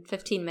 10,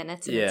 15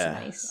 minutes, and it's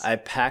nice. I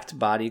packed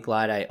Body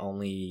Glide. I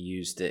only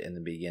used it in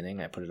the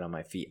beginning. I put it on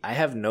my feet. I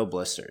have no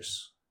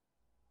blisters.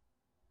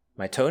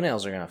 My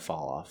toenails are going to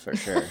fall off for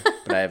sure,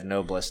 but I have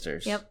no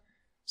blisters. Yep.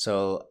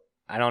 So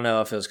I don't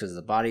know if it was because of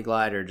the Body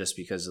Glide or just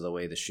because of the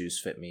way the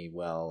shoes fit me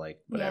well, like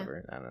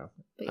whatever. I don't know.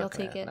 But you'll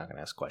take it. I'm not going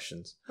to ask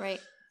questions. Right.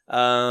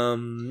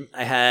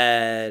 I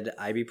had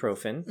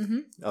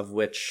ibuprofen, of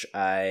which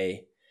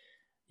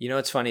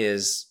what's funny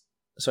is,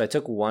 so I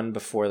took one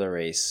before the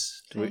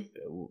race. Okay.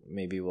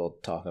 Maybe we'll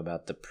talk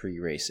about the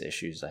pre-race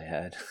issues I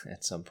had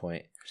at some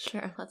point.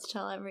 Sure, let's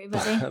tell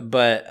everybody.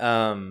 But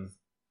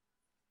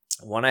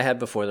one I had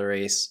before the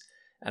race,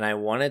 and I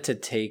wanted to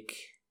take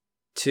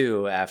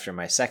 2 after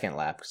my second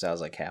lap because I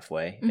was like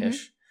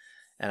halfway-ish,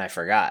 and I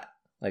forgot.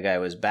 Like, I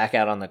was back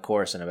out on the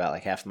course in about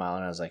like half a mile,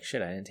 and I was like,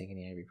 shit, I didn't take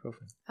any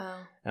ibuprofen. Oh.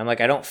 And I'm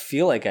like, I don't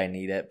feel like I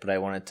need it, but I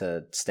wanted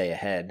to stay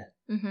ahead.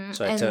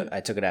 So I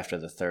took it after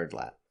the third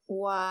lap.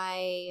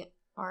 Why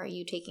are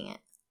you taking it?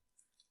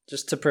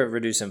 Just to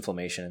reduce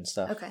inflammation and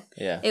stuff. Okay.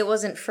 Yeah. It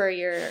wasn't for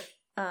your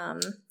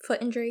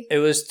foot injury? It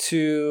was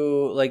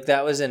to, like,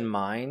 that was in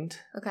mind.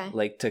 Okay.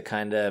 Like, to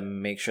kind of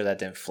make sure that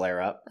didn't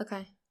flare up.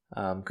 Okay.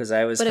 Because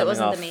I was But coming it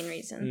wasn't off, the main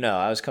reason. No,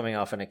 I was coming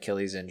off an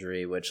Achilles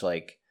injury, which,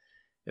 like,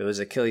 it was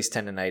Achilles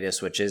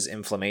tendonitis, which is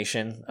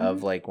inflammation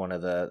of, like, one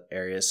of the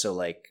areas. So,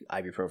 like,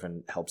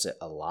 ibuprofen helps it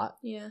a lot.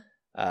 Yeah.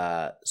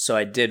 So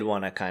I did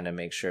want to kind of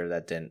make sure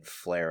that didn't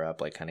flare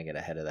up, like, kind of get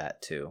ahead of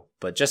that, too.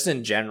 But just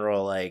in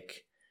general,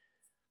 like,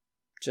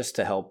 just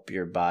to help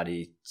your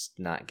body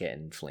not get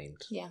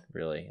inflamed. Yeah.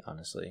 Really,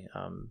 honestly.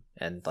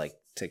 And, like,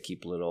 to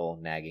keep little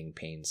nagging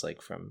pains, like,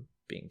 from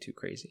being too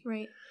crazy.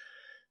 Right.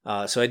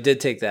 So I did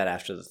take that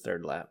after the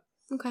third lap.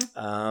 Okay.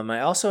 I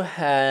also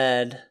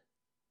had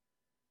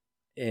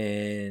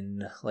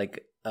in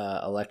like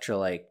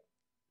electrolyte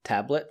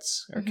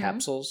tablets or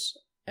capsules,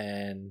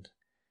 and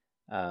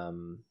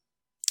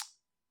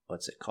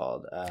what's it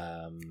called?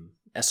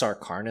 SR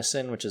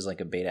carnosine, which is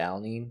like a beta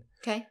alanine.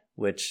 Okay.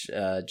 Which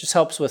just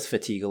helps with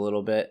fatigue a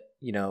little bit.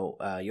 You know,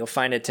 you'll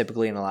find it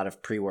typically in a lot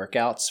of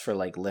pre-workouts for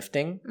like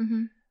lifting,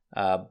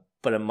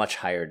 but a much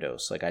higher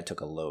dose. Like, I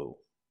took a low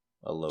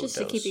just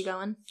dose. To keep you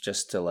going.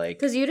 Just to, like,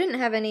 because you didn't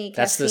have any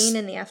caffeine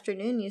in the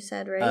afternoon, you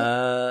said,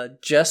 right?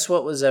 Just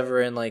what was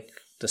ever in, like,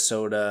 the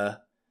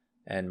soda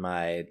and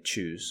my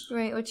chews.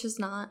 Right, which is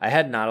not. I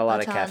had not a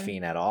lot of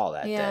caffeine at all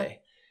that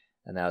day,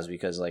 and that was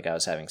because, like, I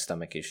was having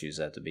stomach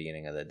issues at the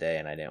beginning of the day,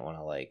 and I didn't want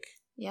to, like.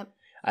 Yep.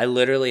 I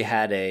literally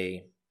had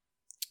a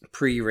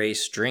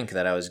pre-race drink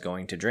that I was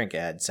going to drink. It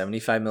had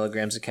 75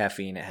 milligrams of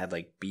caffeine. It had,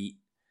 like, beet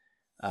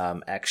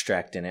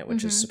extract in it,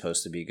 which is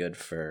supposed to be good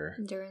for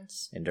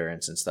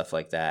endurance and stuff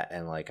like that.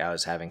 And, like, I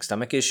was having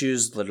stomach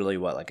issues literally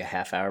like a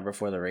half hour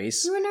before the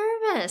race. You were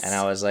nervous. And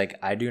I was like,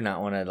 I do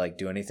not want to, like,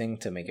 do anything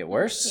to make it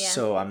worse. Yeah.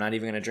 So I'm not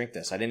even going to drink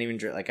this. I didn't even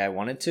drink, like, I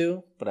wanted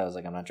to, but I was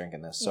like, I'm not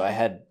drinking this. So I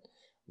had,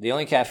 the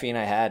only caffeine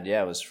I had,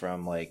 was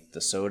from, like, the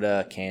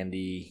soda,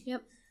 candy.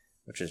 Yep.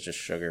 Which is just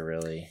sugar,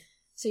 really.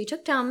 So you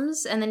took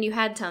Tums, and then you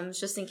had Tums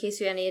just in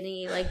case you had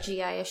any like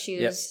GI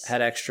issues. Yep,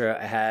 had extra.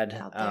 I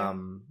had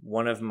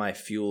one of my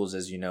fuels,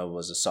 as you know,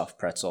 was a soft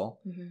pretzel.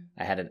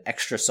 I had an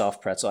extra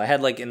soft pretzel. I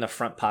had, like, in the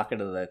front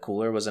pocket of the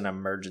cooler was an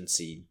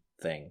emergency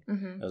thing.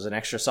 It was an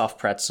extra soft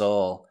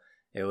pretzel.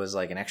 It was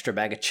like an extra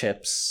bag of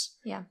chips.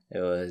 Yeah. It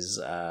was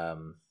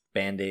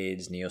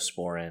Band-Aids,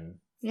 Neosporin.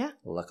 Yeah.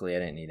 Luckily, I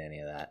didn't need any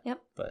of that.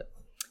 Yep.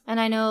 And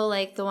I know,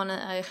 like, the one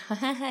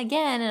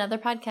again, another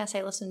podcast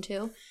I listened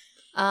to.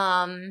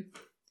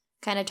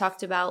 Kind of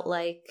talked about,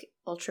 like,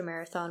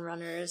 ultramarathon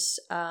runners,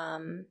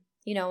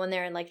 you know, when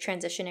they're in, like,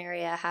 transition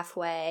area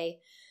halfway,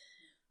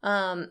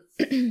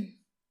 something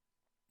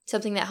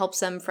that helps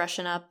them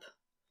freshen up,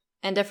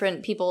 and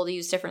different people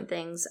use different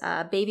things,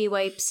 baby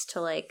wipes to,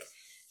 like,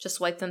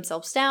 just wipe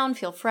themselves down,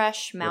 feel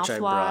fresh,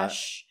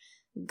 mouthwash,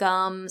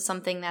 gum,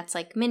 something that's,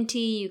 like, minty,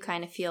 you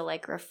kind of feel,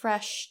 like,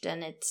 refreshed,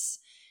 and it's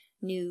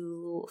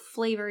new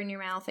flavor in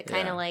your mouth. It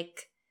kind of,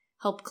 like,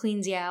 help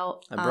cleans you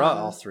out. I brought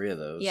all 3 of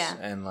those. Yeah.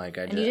 And, like,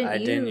 I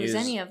didn't use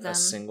any of them. A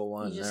single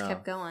one. You just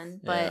kept going.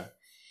 But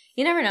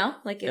you never know.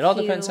 Like, it all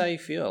depends how you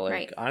feel.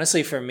 Like,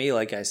 honestly, for me,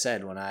 like I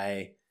said, when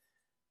I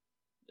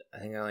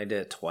think I only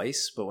did it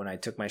twice, but when I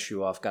took my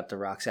shoe off, got the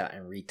rocks out,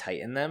 and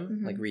retightened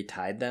them, like,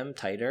 retied them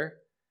tighter.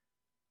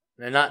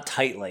 They're not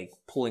tight, like,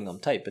 pulling them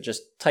tight, but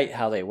just tight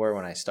how they were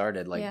when I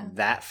started. Like,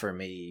 that for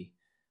me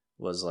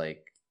was,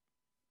 like,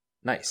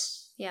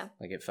 nice. Yeah.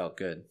 Like, it felt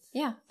good.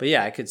 Yeah. But,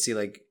 yeah, I could see,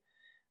 like,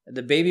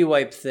 the baby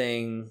wipe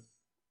thing,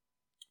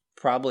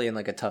 probably in,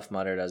 like, a Tough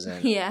Mudder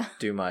doesn't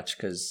do much,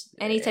 because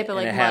any type of,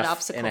 like, mud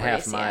obstacle in a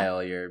half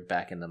mile, you're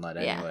back in the mud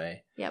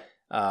anyway. Yep.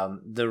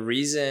 The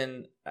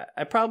reason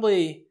I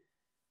probably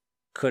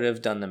could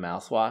have done the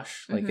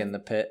mouthwash, like, in the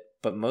pit,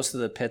 but most of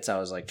the pits I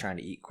was, like, trying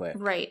to eat quick.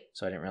 Right.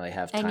 So I didn't really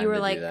have time to do that. And you were,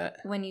 like,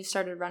 when you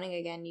started running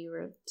again, you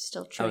were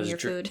still chewing your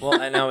food. Well,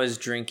 and I was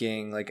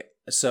drinking, like,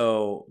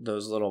 so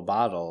those little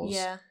bottles.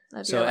 Yeah.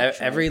 So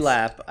every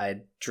lap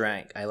I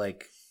drank, I,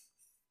 like,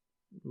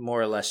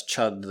 more or less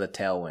chugged the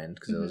Tailwind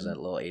because it was that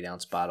little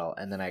 8-ounce bottle.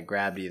 And then I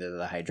grabbed either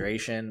the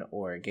hydration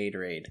or a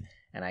Gatorade,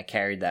 and I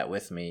carried that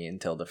with me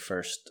until the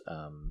first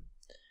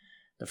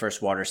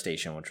water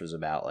station, which was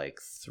about like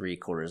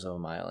 3/4 of a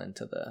mile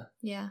into the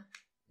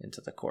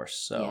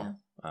course. So,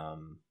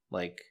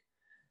 like,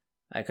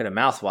 I could have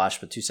mouthwashed,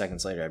 but 2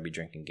 seconds later I'd be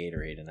drinking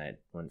Gatorade and I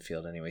wouldn't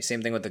feel it anyway.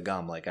 Same thing with the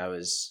gum. Like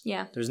there's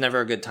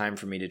never a good time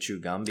for me to chew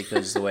gum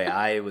because the way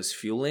I was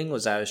fueling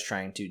was I was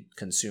trying to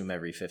consume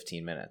every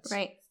 15 minutes.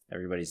 Right.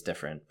 Everybody's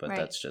different, but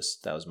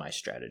that was my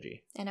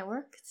strategy. And it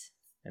worked.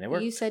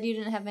 You said you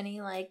didn't have any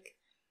like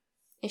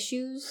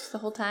issues the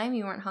whole time.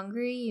 You weren't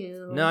hungry.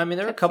 No, I mean,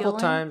 there were a couple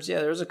times.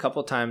 Yeah, there was a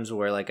couple times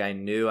where like I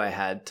knew I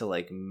had to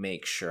like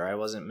make sure I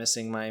wasn't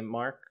missing my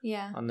mark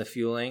on the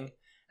fueling.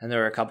 And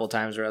there were a couple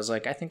times where I was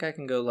like, I think I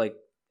can go like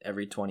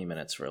every 20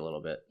 minutes for a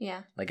little bit.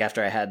 Yeah. Like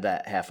after I had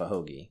that half a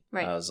hoagie,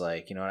 I was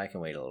like, you know what, I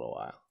can wait a little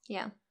while.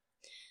 Yeah.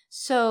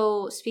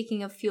 So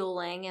speaking of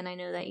fueling, and I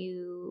know that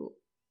you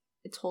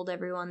told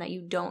everyone that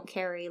you don't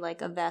carry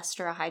like a vest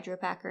or a hydro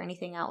pack or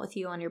anything out with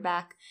you on your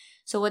back.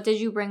 So what did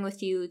you bring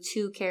with you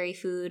to carry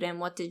food, and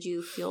what did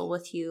you fuel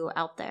with you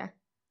out there?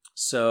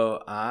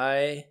 So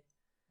I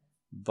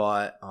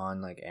bought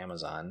on like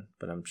Amazon,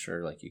 but I'm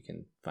sure like you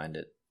can find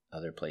it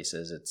other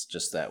places. It's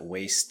just that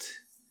waist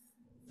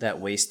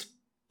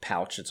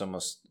pouch. It's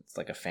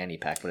like a fanny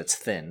pack, but it's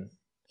thin.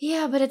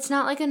 Yeah, but it's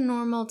not like a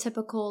normal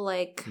typical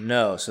like.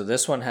 No, so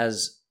this one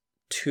has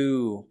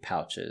 2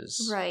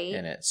 pouches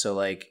in it. So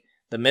like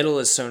the middle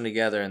is sewn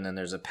together, and then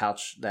there's a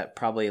pouch that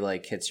probably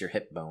like hits your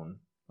hip bone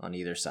on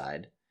either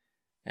side,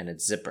 and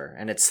it's zipper,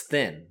 and it's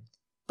thin,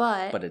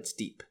 but it's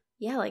deep.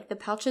 Yeah, like the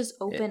pouches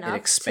open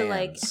up to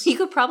like you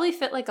could probably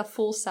fit like a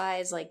full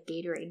size like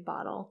Gatorade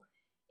bottle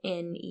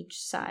in each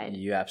side.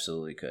 You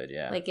absolutely could,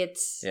 yeah. Like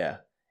it's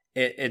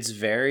it's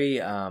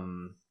very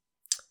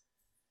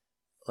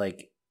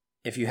like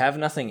if you have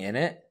nothing in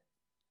it,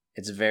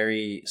 it's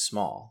very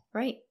small.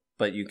 Right.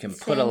 But you can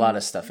put a lot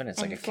of stuff in it.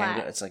 It's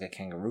like a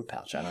kangaroo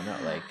pouch. I don't know,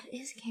 like it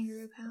is a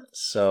kangaroo pouch.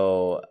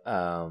 So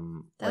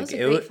that was a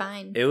great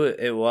find.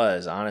 It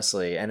was,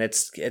 honestly, and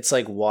it's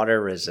like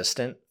water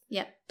resistant.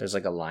 Yeah. There's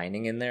like a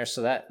lining in there,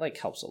 so that like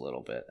helps a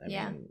little bit. I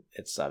mean,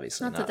 it's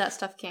obviously not that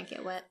stuff can't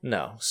get wet.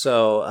 No.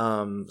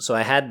 So so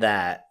I had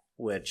that,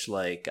 which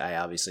like I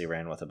obviously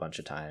ran with a bunch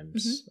of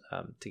times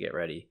to get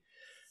ready.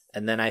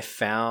 And then I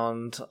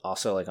found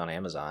also like on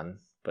Amazon,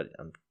 but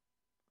I'm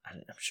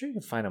sure you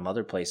can find them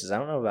other places. I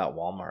don't know about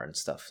Walmart and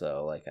stuff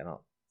though. Like I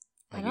don't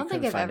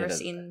think I've ever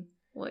seen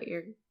what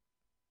you're.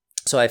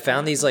 So I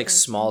found these like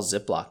small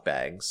Ziploc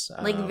bags.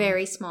 Like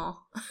very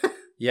small.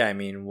 Yeah, I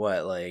mean,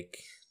 what, like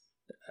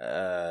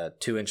 2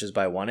 inches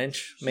by 1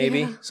 inch,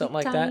 maybe something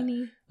like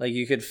tiny. That. Like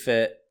you could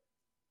fit,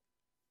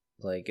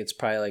 like it's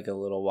probably like a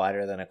little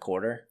wider than a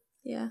quarter.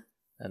 Yeah.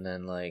 And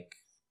then like,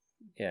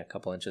 a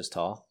couple inches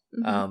tall.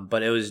 But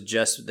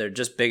they're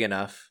just big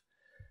enough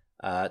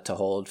to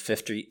hold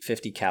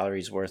 50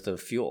 calories worth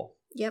of fuel.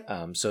 Yep.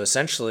 So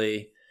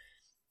essentially,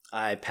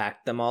 I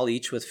packed them all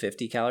each with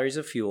 50 calories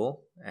of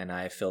fuel, and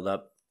I filled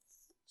up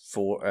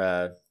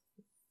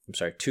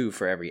 2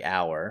 for every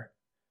hour.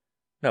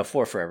 No,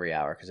 4 for every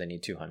hour because I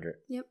need 200.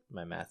 Yep.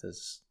 My math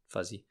is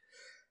fuzzy.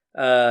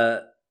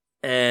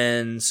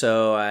 And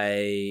so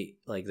I,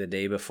 like the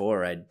day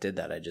before I did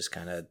that, I just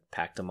kind of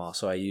packed them all.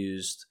 So I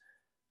used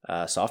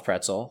soft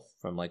pretzel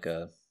from like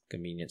a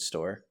convenience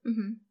store.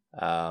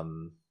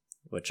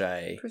 Which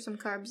for some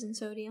carbs and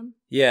sodium.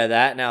 Yeah,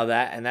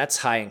 that's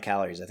high in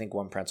calories. I think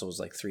one pretzel was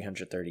like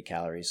 330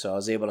 calories. So I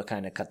was able to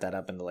kind of cut that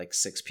up into like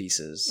 6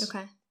 pieces.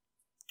 Okay.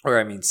 Or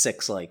I mean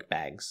 6 like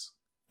bags.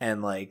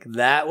 And like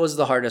that was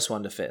the hardest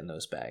one to fit in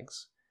those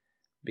bags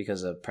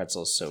because a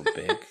pretzel is so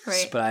big.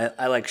 Right. But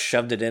I like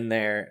shoved it in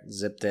there,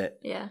 zipped it.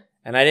 Yeah.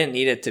 And I didn't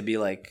need it to be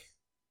like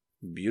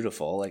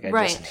beautiful. Like I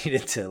just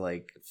needed to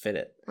like fit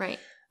it. Right.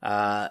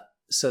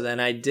 So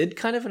then I did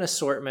kind of an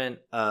assortment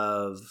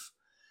of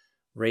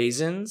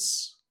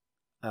raisins,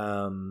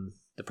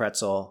 the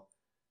pretzel,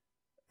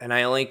 and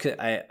I only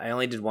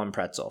did one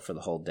pretzel for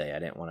the whole day. I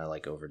didn't want to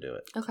like overdo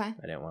it. Okay.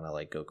 I didn't want to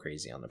like go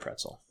crazy on the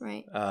pretzel.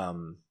 Right.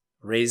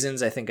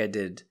 Raisins, I think I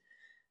did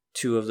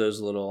 2 of those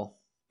little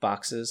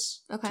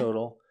boxes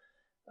total.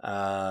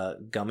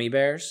 Gummy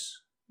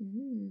bears,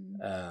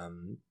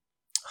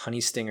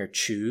 Honey Stinger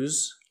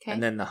Chews,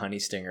 and then the Honey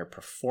Stinger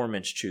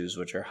Performance Chews,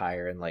 which are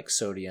higher in like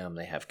sodium.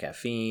 They have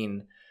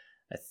caffeine.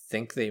 I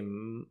think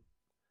no,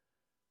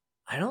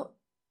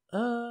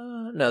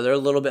 they're a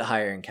little bit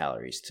higher in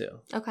calories too.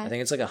 Okay. I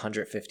think it's like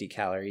 150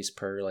 calories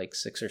per like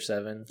 6 or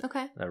 7.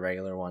 Okay. The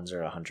regular ones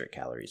are 100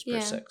 calories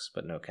per 6,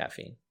 but no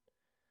caffeine.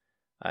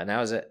 And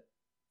that was it.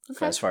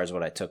 Okay. As far as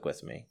what I took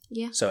with me.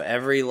 Yeah. So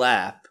every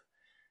lap,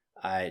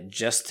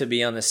 just to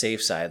be on the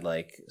safe side,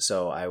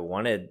 so I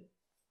wanted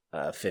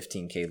a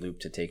 15K loop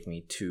to take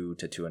me 2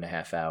 to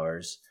 2.5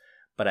 hours,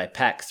 but I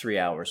packed 3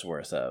 hours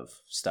worth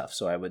of stuff.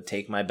 So I would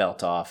take my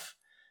belt off.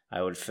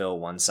 I would fill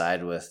one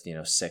side with,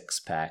 6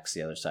 packs,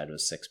 the other side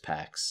with 6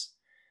 packs,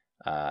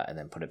 and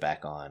then put it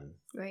back on.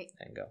 Right.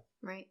 And go.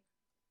 Right.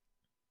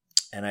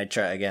 And I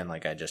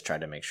just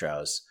tried to make sure I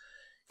was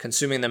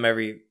consuming them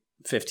every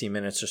 15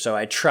 minutes or so.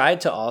 I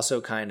tried to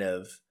also kind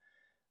of,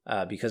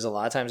 because a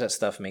lot of times that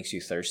stuff makes you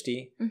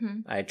thirsty,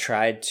 I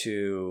tried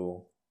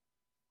to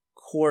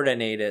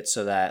coordinate it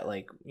so that,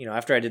 like, you know,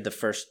 after I did the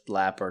first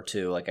lap or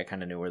two, like, I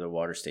kind of knew where the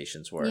water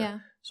stations were. Yeah.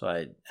 So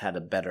I had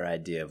a better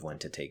idea of when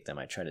to take them.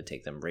 I tried to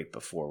take them right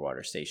before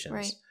water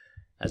stations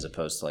as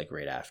opposed to, like,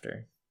 right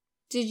after.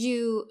 Did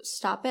you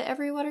stop at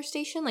every water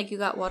station? Like, you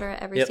got water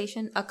at every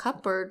station? A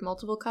cup or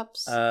multiple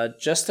cups?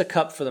 Just a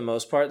cup for the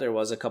most part. There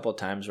was a couple of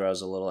times where I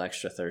was a little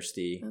extra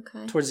thirsty.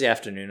 Okay. Towards the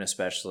afternoon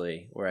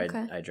especially, where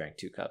I drank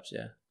 2 cups,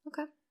 yeah.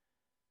 Okay.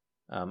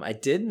 I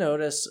did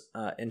notice,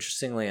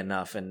 interestingly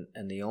enough, and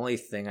the only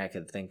thing I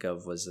could think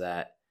of was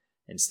that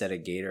instead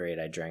of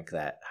Gatorade, I drank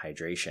that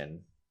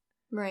hydration.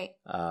 Right.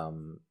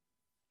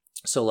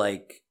 So,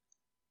 like,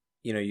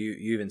 you know, you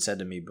even said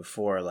to me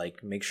before,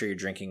 like, make sure you're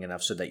drinking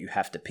enough so that you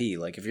have to pee.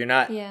 Like, if you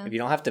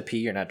don't have to pee,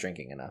 you're not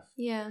drinking enough.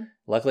 Yeah.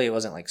 Luckily, it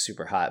wasn't, like,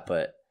 super hot,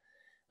 but,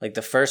 like,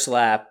 the first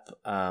lap,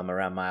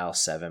 around mile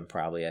 7,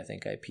 probably, I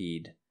think I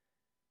peed.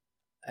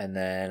 And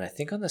then I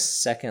think on the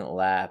second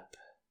lap,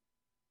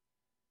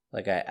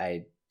 like,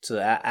 after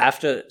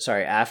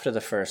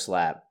the first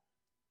lap,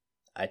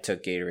 I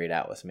took Gatorade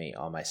out with me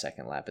on my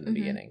second lap in the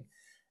beginning.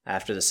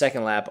 After the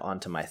second lap,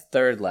 onto my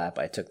third lap,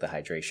 I took the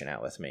hydration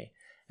out with me.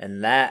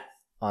 And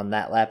on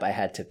that lap, I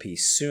had to pee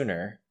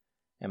sooner,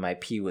 and my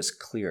pee was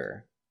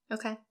clearer.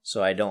 Okay.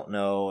 So I don't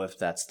know if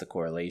that's the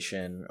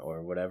correlation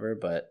or whatever,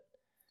 but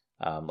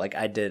like,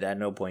 I did, at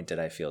no point did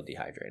I feel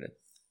dehydrated.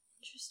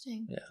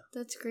 Interesting. Yeah.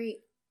 That's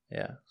great.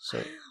 Yeah.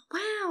 So.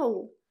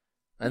 Wow.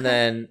 And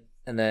then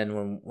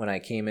when I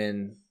came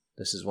in,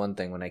 this is one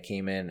thing, when I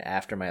came in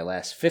after my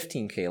last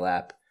 15K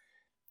lap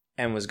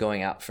and was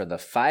going out for the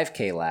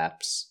 5K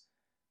laps,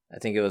 I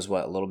think it was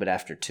a little bit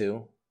after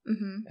 2.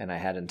 And I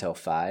had until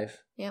 5.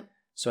 Yep.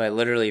 So I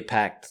literally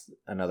packed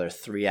another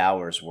 3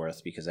 hours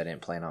worth because I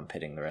didn't plan on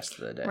pitting the rest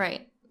of the day.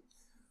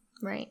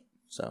 Right.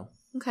 So.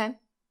 Okay.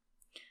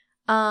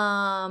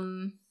 What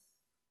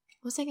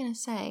was I gonna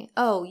say?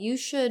 Oh, you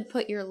should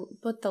put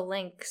the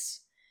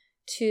links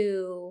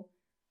to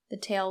the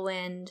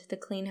Tailwind, the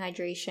Clean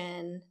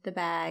Hydration, the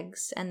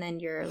bags, and then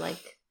your,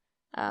 like,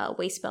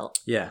 waist belt.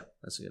 Yeah,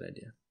 that's a good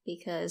idea.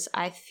 Because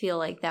I feel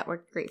like that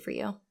worked great for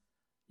you.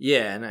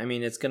 Yeah, and I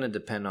mean, it's going to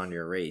depend on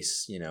your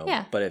race, you know.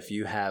 Yeah. But if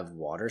you have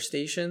water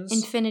stations.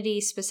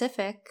 Infinity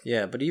specific.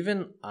 Yeah, but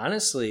even,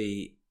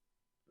 honestly,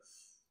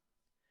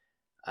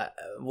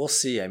 we'll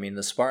see. I mean,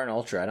 the Spartan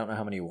Ultra, I don't know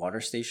how many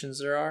water stations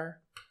there are.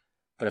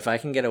 But if I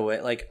can get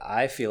away, like,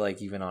 I feel like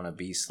even on a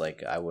beast,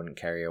 like, I wouldn't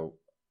carry a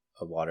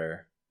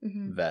water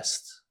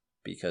vest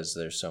because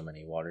there's so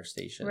many water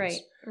stations.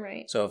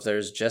 Right. So if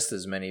there's just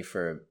as many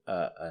for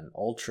an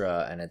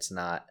Ultra and it's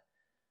not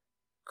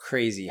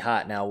crazy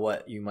hot. Now,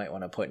 what you might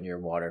want to put in your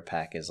water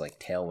pack is, like,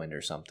 Tailwind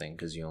or something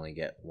because you only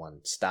get one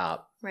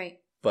stop.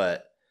 Right.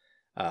 But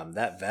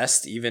that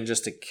vest, even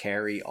just to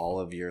carry all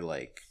of your,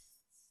 like,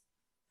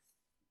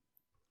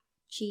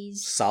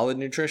 cheese, solid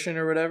nutrition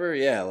or whatever,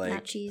 yeah, like,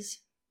 not cheese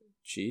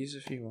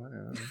if you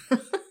want.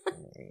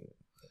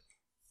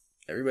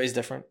 Everybody's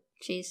different.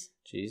 Cheese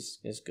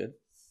is good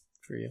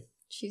for you.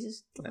 Cheese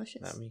is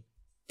delicious. Not me.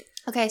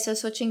 Okay, so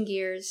switching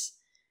gears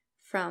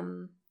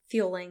from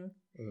fueling.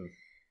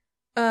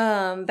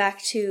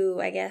 Back to,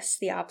 I guess,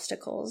 the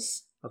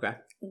obstacles. Okay.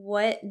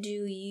 What do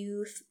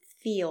you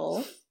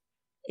feel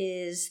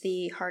is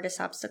the hardest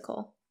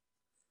obstacle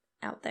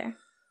out there?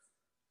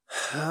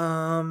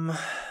 On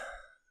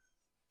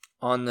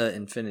the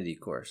Infinity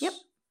course. Yep.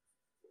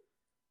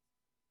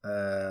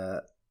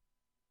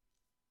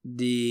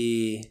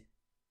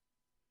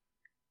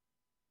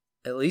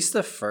 At least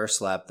the first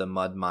lap, the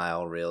mud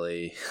mile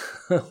really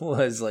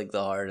was, like,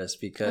 the hardest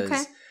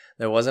because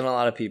there wasn't a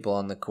lot of people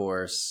on the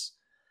course.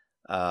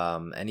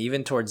 And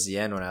even towards the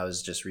end when I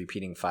was just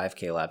repeating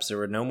 5K laps, there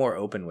were no more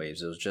open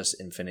waves. It was just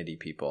Infinity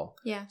people.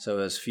 Yeah. So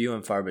it was few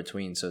and far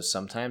between. So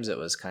sometimes it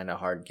was kind of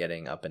hard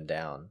getting up and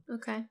down.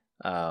 Okay.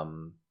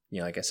 You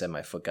know, like I said,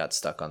 my foot got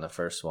stuck on the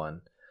first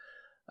one.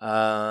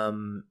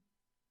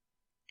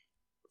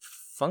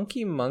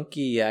 Funky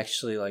Monkey,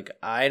 actually, like,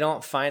 I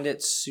don't find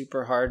it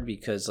super hard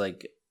because,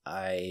 like,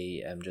 I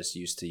am just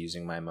used to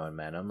using my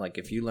momentum. Like,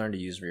 if you learn to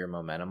use your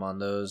momentum on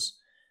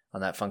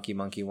that Funky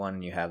Monkey one,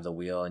 and you have the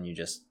wheel and you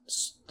just,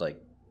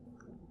 like,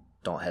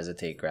 don't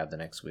hesitate, grab the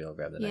next wheel,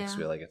 next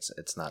wheel. Like,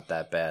 it's not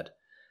that bad.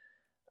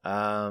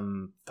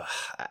 Arctic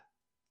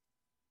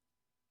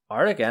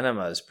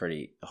Enema is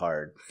pretty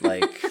hard.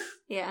 Like,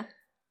 yeah.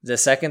 The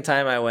second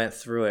time I went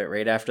through it,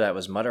 right after that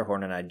was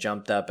Mudderhorn, and I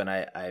jumped up and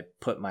I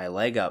put my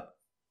leg up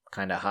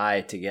kind of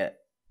high to get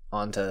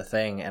onto the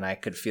thing, and I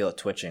could feel it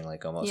twitching,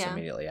 like, almost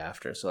immediately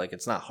after. So, like,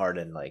 it's not hard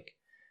in, like,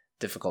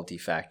 difficulty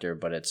factor,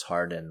 but it's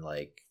hard in,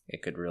 like,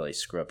 it could really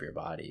screw up your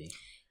body.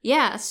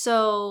 Yeah,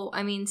 so,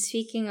 I mean,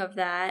 speaking of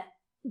that,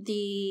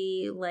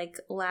 the, like,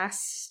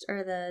 last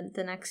or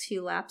the next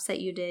few laps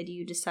that you did,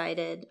 you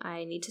decided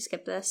I need to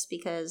skip this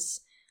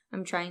because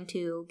I'm trying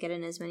to get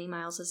in as many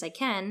miles as I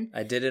can.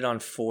 I did it on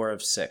 4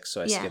 of 6,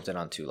 so I skipped it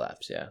on 2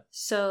 laps, yeah.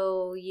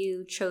 So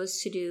you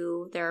chose to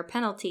do, there are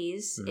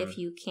penalties if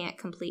you can't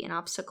complete an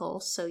obstacle.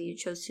 So you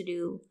chose to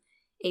do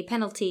a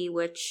penalty,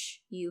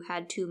 which you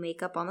had to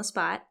make up on the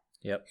spot.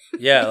 Yep.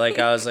 Yeah, like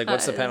I was like,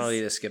 what's the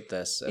penalty to skip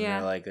this? And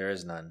they're like, there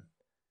is none.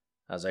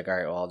 I was like, all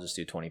right, well, I'll just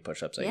do 20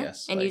 push-ups, I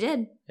guess. And like, you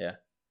did. Yeah.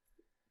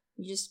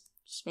 You just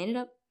made it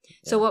up.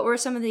 So what were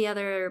some of the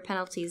other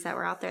penalties that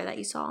were out there that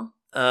you saw?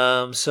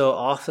 So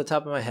off the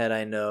top of my head,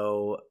 I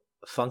know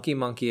Funky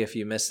Monkey, if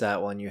you missed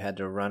that one, you had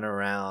to run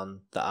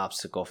around the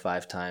obstacle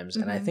 5 times.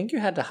 And I think you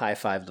had to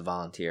high-five the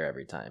volunteer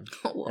every time.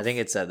 I think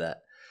it said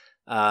that.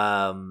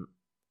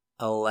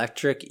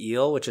 Electric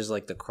Eel, which is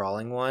like the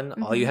crawling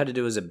one, all you had to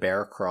do was a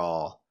bear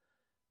crawl.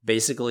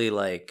 Basically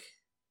like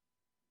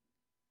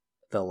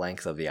the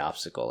length of the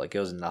obstacle. Like it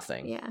was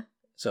nothing. Yeah.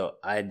 So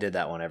I did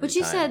that one every time. But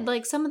you said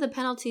like some of the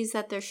penalties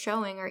that they're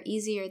showing are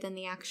easier than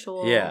the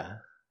actual. Yeah.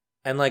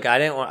 And like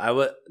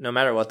no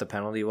matter what the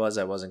penalty was,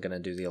 I wasn't going to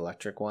do the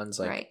electric ones.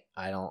 Like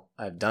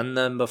I've done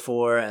them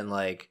before and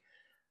like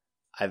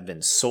I've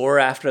been sore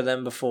after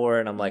them before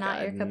and I'm like,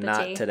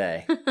 not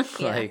today.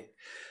 Like,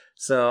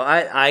 so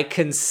I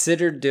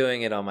considered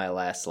doing it on my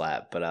last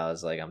lap, but I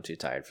was like, I'm too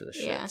tired for the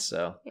shit. Yeah.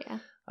 So,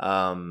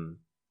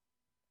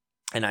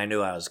 and I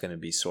knew I was going to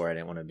be sore. I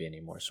didn't want to be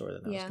any more sore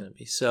than I was going to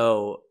be.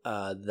 So,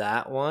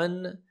 that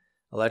one,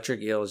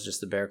 Electric Eel, was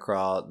just the bear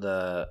crawl.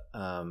 The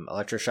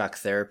electroshock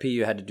therapy,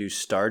 you had to do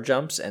star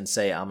jumps and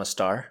say, I'm a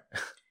star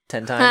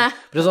 10 times.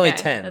 But it was only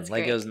 10. Like,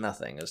 great. It was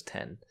nothing. It was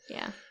 10.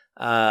 Yeah.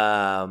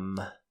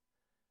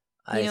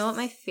 You know what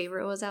my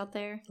favorite was out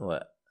there?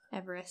 What?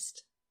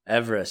 Everest.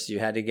 You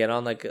had to get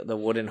on like the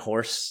wooden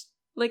horse.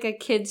 Like a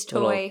kid's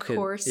toy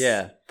horse.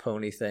 Yeah,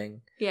 pony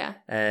thing. Yeah.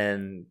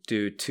 And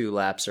do 2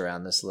 laps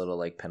around this little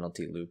like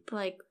penalty loop.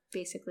 Like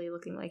basically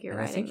looking like you're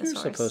riding I think this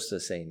you're horse. supposed to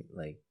say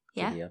like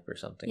giddy up or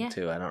something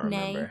too. I don't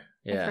remember.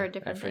 Yeah, I've heard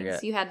different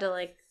things. You had to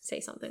like say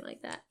something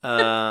like that.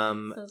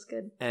 That was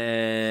good.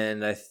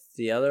 And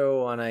the other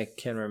one I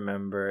can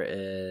remember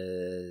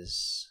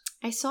is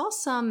I saw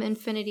some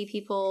Infinity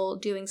people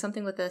doing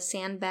something with a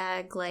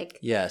sandbag. Like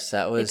yes,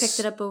 that was they picked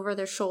it up over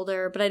their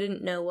shoulder, but I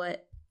didn't know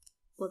what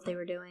they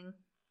were doing.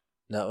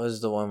 That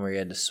was the one where you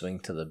had to swing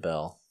to the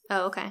bell.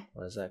 Oh, okay.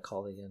 What is that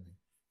called again?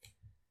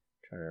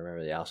 I'm trying to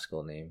remember the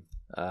obstacle name.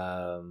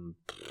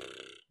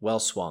 Well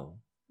swung.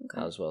 Okay.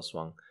 That was well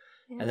swung.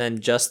 Yeah. And then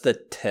just the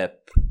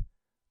tip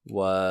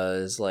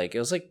was like, it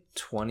was like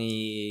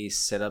 20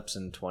 sit-ups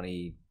and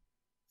 20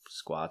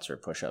 squats or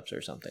push-ups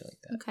or something like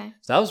that. Okay.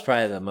 So that was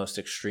probably the most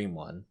extreme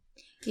one.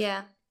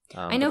 Yeah.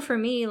 I know for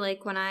me,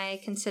 like when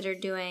I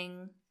considered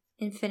doing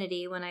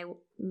Infinity, when I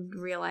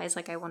realized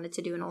like I wanted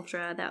to do an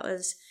ultra, that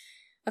was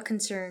a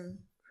concern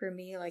for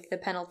me, like the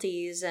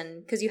penalties,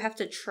 and because you have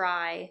to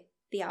try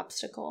the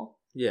obstacle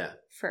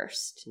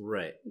first.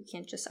 Right. You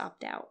can't just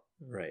opt out.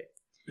 Right.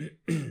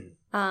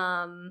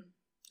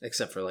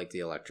 Except for like the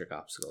electric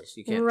obstacles.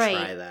 You can't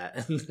try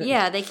that.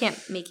 Yeah, they can't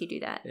make you do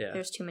that. Yeah.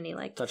 There's too many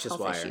like touch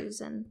health issues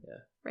and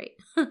right.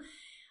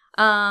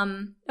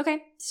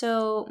 Okay,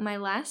 so my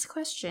last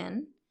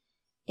question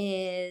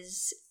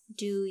is,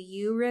 do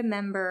you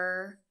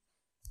remember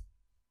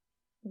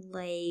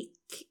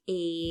like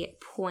a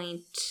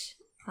point,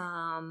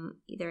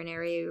 either an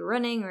area you're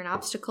running or an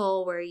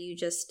obstacle where you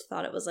just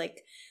thought it was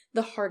like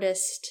the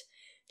hardest,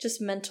 just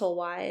mental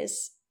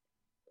wise?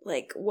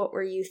 Like, what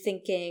were you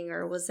thinking?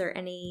 Or was there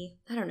any,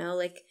 I don't know,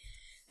 like,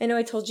 I know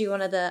I told you a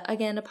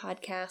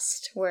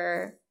podcast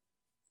where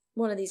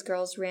one of these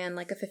girls ran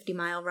like a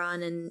 50-mile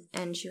run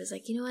and she was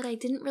like, you know what, I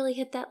didn't really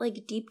hit that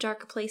like deep,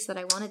 dark place that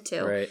I wanted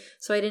to. Right.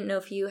 So I didn't know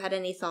if you had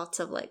any thoughts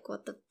of like,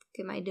 what the fuck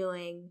am I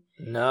doing?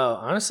 No,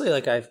 honestly,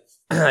 like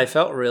I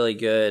felt really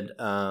good.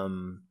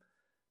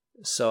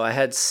 So I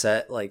had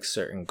set like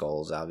certain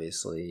goals,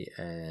 obviously,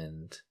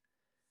 and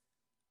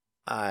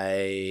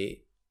I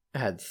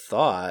had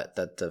thought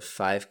that the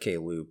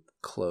 5K loop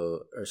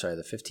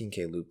the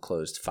 15K loop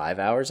closed 5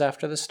 hours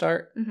after the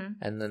start. Mm-hmm.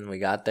 And then we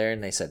got there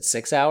and they said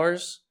 6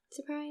 hours.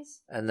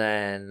 Surprise. And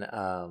then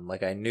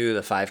like I knew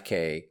the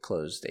 5K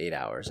closed 8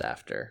 hours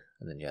after,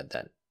 and then you had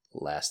that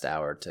last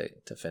hour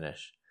to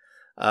finish.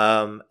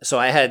 So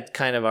I had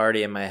kind of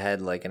already in my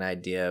head like an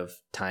idea of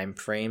time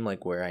frame,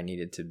 like where I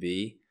needed to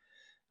be.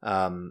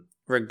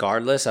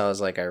 Regardless, I was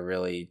like, I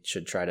really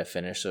should try to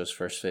finish those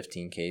first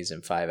 15Ks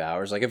in 5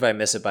 hours. Like if I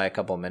miss it by a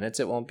couple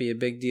minutes, it won't be a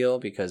big deal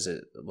because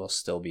it will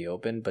still be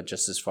open. But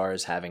just as far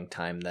as having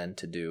time then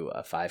to do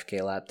a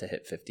 5K lap to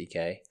hit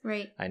 50K,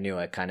 right? I knew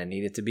I kind of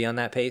needed to be on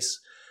that pace.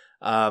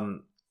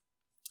 And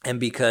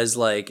because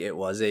like it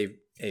was a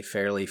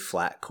fairly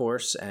flat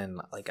course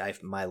and like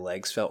my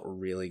legs felt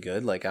really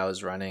good. Like I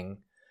was running,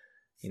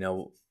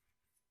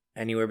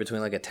 anywhere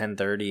between like a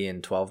 10:30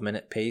 and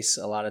 12-minute pace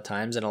a lot of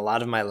times, and a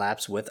lot of my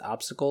laps with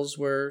obstacles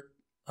were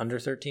under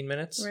 13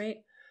 minutes.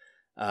 Right.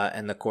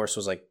 And the course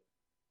was like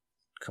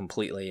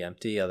completely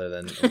empty other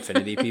than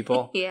Infinity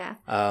people. Yeah.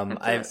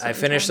 I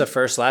finished the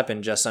first lap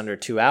in just under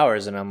 2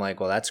 hours, and I'm like,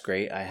 well, that's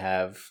great. I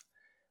have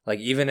like,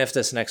 even if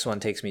this next one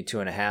takes me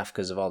 2.5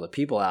 because of all the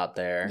people out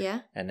there,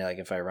 Yeah. and like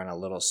if I run a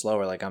little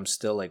slower, like I'm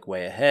still like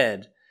way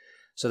ahead.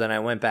 So then I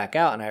went back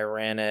out and I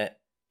ran it,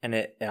 and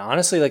it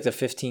honestly, like the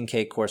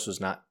 15K course was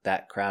not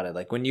that crowded.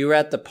 Like when you were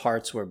at the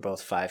parts where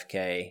both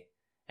 5K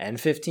and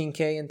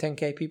 15K and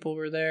 10K people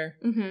were there,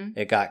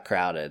 it got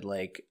crowded.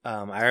 Like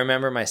I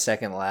remember my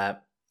second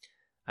lap,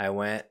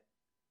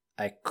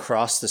 I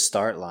crossed the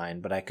start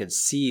line, but I could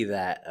see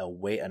that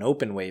an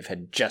open wave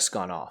had just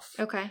gone off.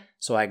 Okay.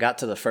 So I got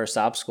to the first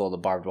obstacle, the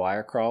barbed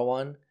wire crawl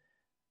one,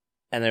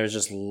 and there was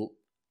just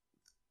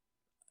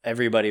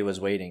everybody was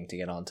waiting to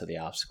get onto the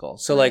obstacle.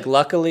 So like,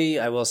 luckily,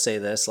 I will say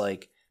this,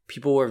 like,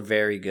 people were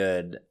very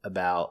good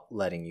about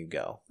letting you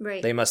go.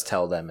 Right. They must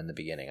tell them in the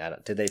beginning.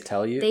 Did they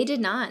tell you? They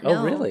did not. Oh,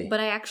 no. really? But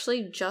I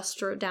actually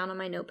just wrote down on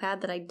my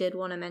notepad that I did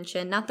want to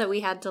mention, not that we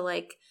had to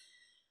like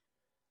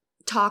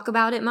talk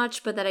about it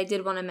much, but that I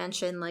did want to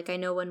mention, like, I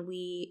know when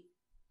we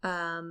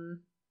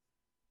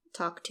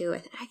talked to,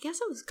 I guess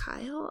it was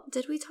Kyle.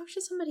 Did we talk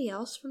to somebody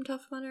else from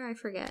Tough Mudder? I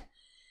forget.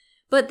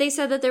 But they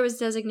said that there was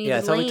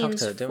designated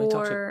lanes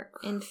for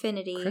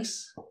Infinity.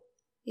 Chris?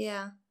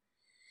 Yeah.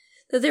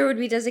 That there would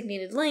be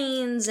designated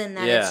lanes and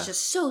that it's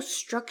just so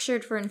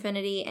structured for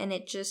Infinity, and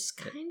it just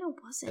kind of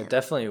wasn't. It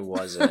definitely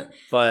wasn't.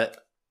 But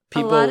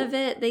people... A lot of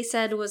it, they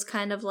said, was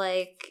kind of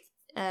like,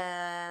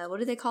 what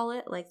do they call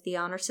it? Like the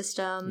honor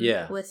system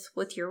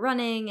with your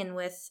running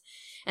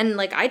and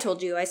like I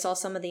told you, I saw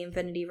some of the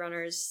Infinity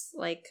runners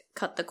like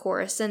cut the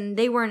course, and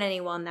they weren't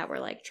anyone that were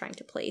like trying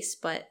to place,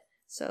 but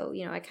so,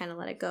 I kind of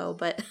let it go.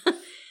 But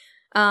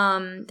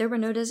there were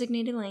no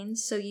designated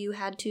lanes, so you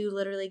had to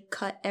literally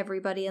cut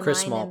everybody in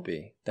Chris line.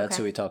 Maltby. That's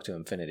who we talked to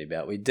Infinity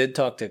about. We did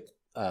talk to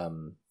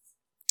Kyle,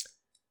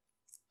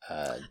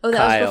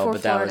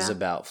 but that was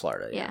about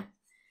Florida. Yeah.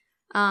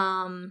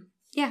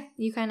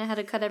 You kind of had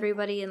to cut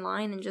everybody in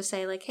line and just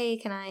say like, "Hey,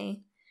 can I?"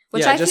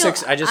 Which I just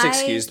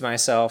excused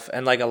myself,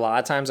 and like a lot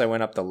of times I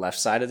went up the left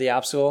side of the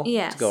obstacle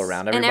to go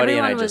around everybody,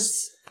 and I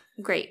just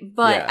great.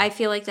 But I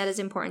feel like that is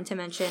important to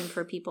mention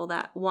for people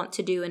that want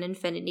to do an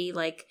Infinity,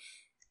 like.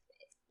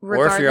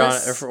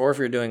 Regardless. Or if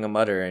you're doing a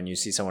Mudder and you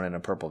see someone in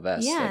a purple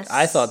vest. Yes. Like,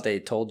 I thought they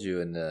told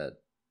you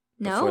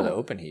before the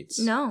open heats.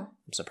 No.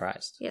 I'm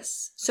surprised.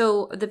 Yes.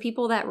 So the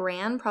people that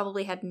ran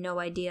probably had no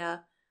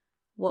idea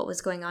what was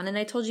going on. And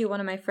I told you, one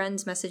of my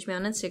friends messaged me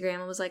on Instagram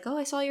and was like, "Oh,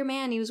 I saw your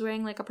man. He was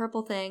wearing like a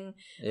purple thing,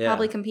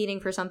 probably competing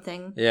for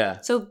something."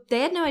 Yeah. So they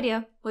had no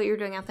idea what you were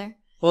doing out there.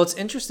 Well, it's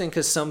interesting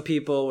because some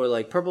people were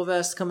like, "Purple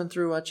vest coming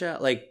through, watch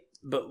out."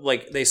 But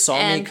they saw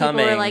me coming. And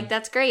people were like,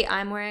 "That's great.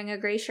 I'm wearing a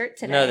gray shirt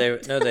today."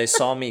 They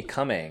saw me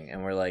coming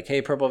and were like,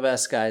 "Hey, purple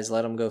vest guys,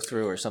 let them go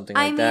through," or something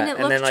like that.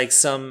 And then like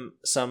some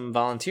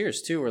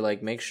volunteers too were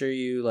like, "Make sure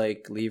you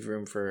like leave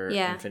room for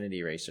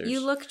Infinity racers."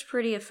 You looked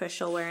pretty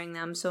official wearing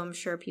them, so I'm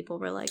sure people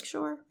were like,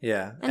 "Sure."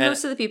 Yeah, and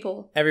most of the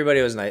people,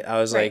 everybody was nice.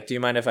 I was like, "Do you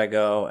mind if I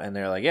go?" And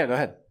they're like, "Yeah, go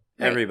ahead."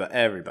 Right.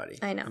 Everybody.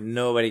 I know.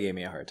 Nobody gave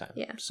me a hard time.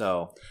 Yeah.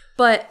 So,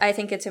 but I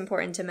think it's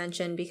important to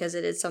mention because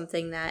it is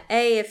something that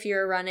if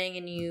you're running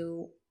and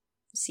you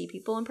see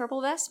people in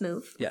purple vests,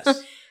 move.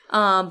 Yes.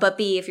 But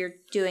B, if you're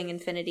doing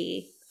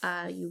Infinity,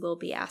 you will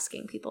be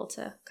asking people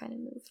to kind of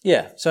move.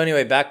 Yeah. So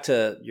anyway, back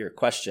to your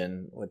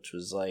question, which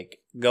was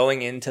like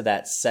going into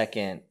that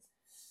second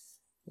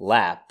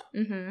lap,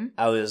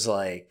 I was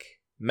like,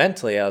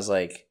 mentally, I was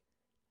like,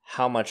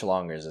 how much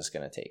longer is this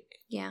going to take?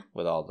 Yeah.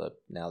 With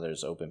now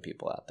there's open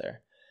people out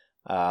there.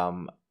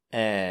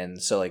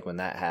 And so like when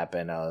that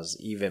happened, I was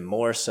even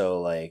more so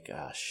like,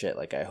 oh shit,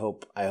 like I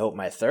hope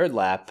my third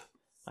lap,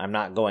 I'm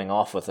not going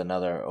off with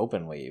another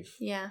open wave.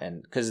 Yeah.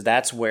 And because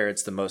that's where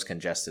it's the most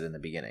congested in the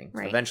beginning.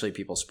 Right. Eventually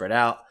people spread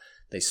out.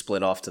 They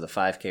split off to the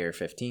 5K or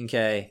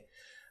 15K.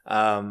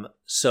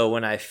 So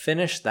when I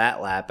finished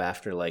that lap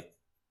after like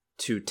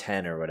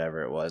 2:10 or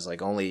whatever it was,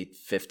 like only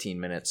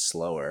 15 minutes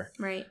slower.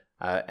 Right.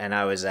 And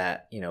I was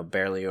at,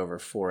 barely over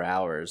 4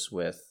 hours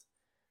with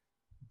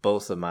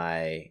both of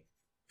my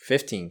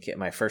 15K,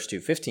 my first two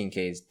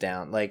 15Ks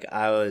down. Like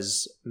I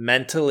was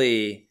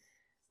mentally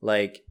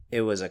like,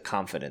 it was a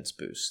confidence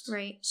boost.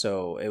 Right.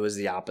 So it was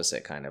the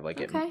opposite kind of like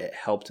it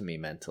helped me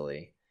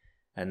mentally.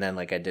 And then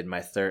like I did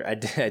my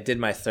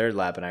third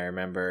lap, and I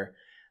remember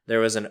there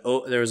was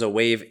a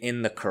wave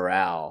in the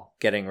corral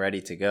getting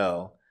ready to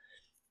go.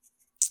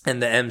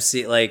 And the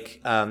MC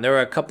there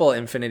were a couple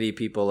Infinity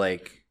people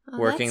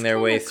working their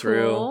way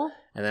through,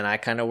 and then I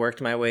kind of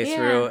worked my way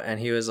through, and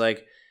he was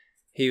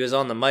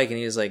on the mic and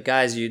he was like,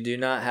 "Guys, you do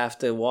not have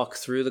to walk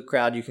through the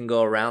crowd. You can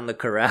go around the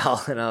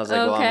corral." And I was like,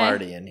 "Well, I'm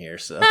already in here."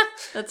 So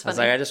that's funny. I was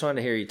like, I just wanted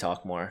to hear you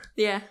talk more.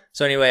 Yeah.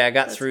 So anyway, I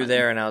got through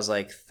there and I was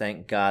like,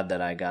 thank God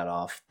that I got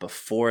off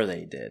before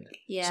they did.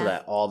 Yeah. So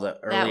that all the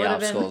early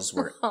obstacles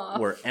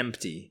were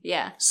empty.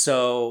 Yeah.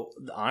 So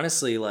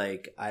honestly,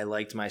 I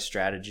liked my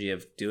strategy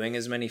of doing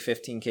as many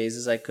 15Ks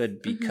as I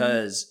could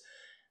because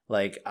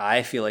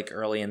I feel like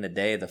early in the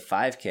day, the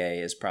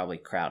 5K is probably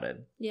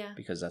crowded. Yeah.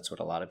 Because that's what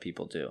a lot of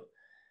people do.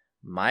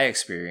 My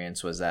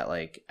experience was that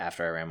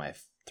after I ran my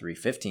 3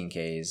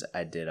 15Ks,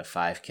 I did a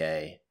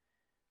 5K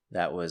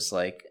that was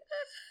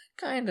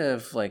kind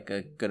of like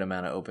a good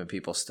amount of open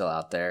people still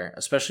out there,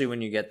 especially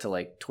when you get to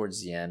like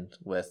towards the end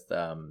with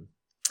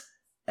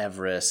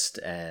Everest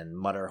and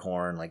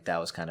Mutterhorn. Like that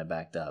was kind of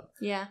backed up.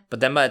 Yeah. But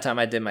then by the time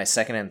I did my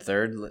second and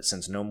third,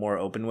 since no more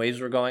open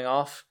waves were going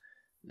off,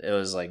 it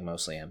was like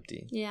mostly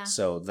empty. Yeah.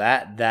 So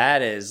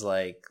that is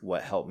like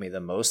what helped me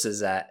the most,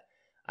 is that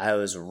I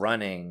was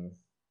running,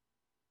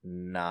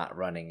 not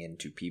running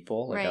into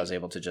people. Like I was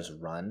able to just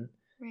run,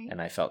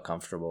 and I felt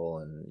comfortable.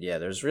 And yeah,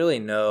 there's really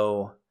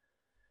no,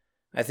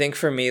 I think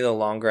for me, the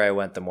longer I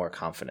went, the more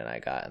confident I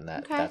got, and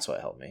that's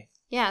what helped me.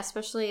 Yeah,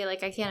 especially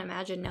like I can't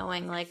imagine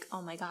knowing like,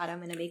 oh my God, I'm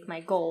going to make my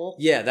goal.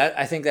 Yeah,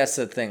 I think that's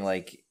the thing.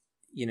 Like,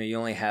 you know, you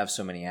only have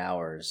so many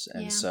hours.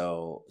 And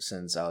so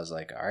since I was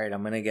like, all right,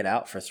 I'm going to get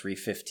out for 3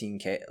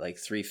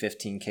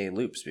 15K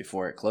loops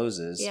before it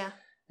closes. Yeah.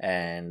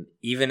 And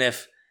even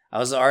if I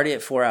was already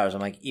at 4 hours,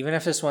 I'm like, even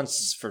if this one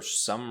for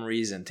some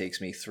reason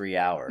takes me 3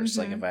 hours,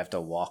 like if I have to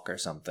walk or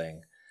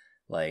something,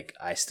 like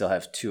I still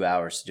have 2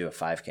 hours to do a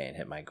 5K and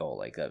hit my goal.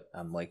 Like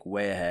I'm like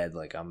way ahead.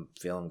 Like I'm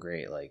feeling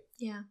great. Like,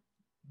 yeah.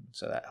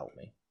 So that helped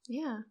me.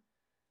 Yeah.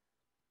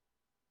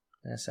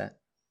 That's that.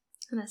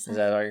 Is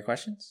that all your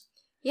questions?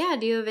 Yeah.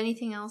 Do you have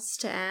anything else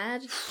to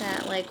add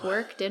that like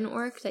worked, didn't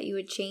work, that you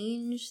would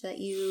change, that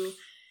you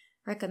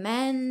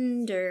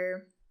recommend,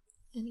 or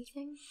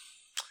anything?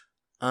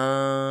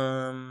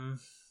 I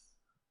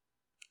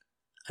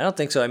don't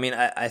think so. I mean,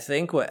 I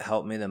think what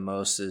helped me the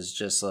most is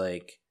just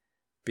like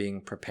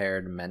being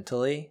prepared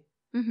mentally.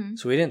 Mm-hmm.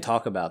 So we didn't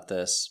talk about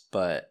this,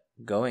 but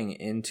going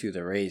into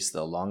the race,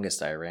 the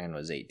longest I ran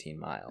was 18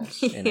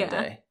 miles in a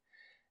day.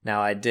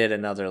 Now I did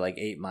another like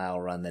 8-mile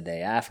run the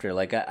day after.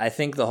 Like I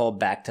think the whole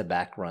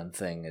back-to-back run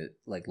thing,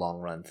 like long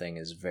run thing,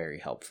 is very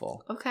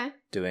helpful. Okay.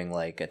 Doing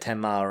like a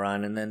 10-mile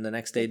run and then the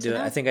next day do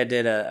it. I think I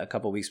did a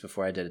couple weeks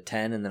before I did a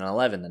 10 and then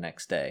 11 the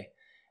next day.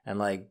 And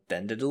like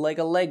then did like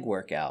a leg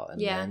workout and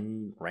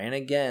then ran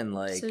again.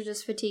 Like, so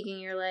just fatiguing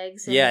your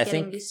legs and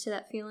getting used to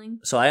that feeling.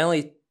 So I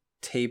only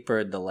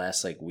tapered the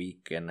last like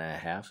week and a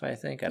half, I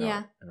think. I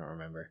don't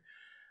remember.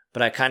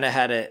 But I kind of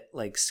had it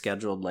like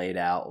scheduled, laid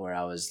out, where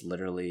I was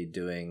literally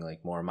doing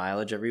like more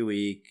mileage every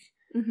week,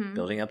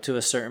 building up to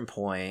a certain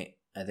point.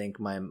 I think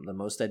the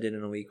most I did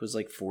in a week was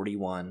like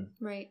 41.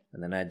 Right.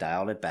 And then I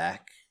dialed it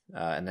back.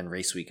 And then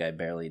race week, I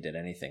barely did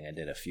anything. I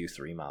did a few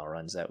 3-mile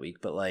runs that week.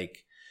 But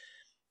like,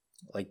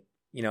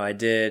 you know, I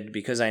did,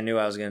 because I knew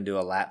I was going to do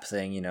a lap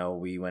thing, you know,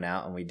 we went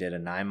out and we did a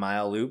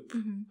 9-mile loop.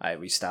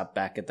 We stopped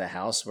back at the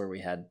house where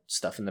we had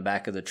stuff in the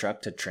back of the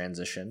truck to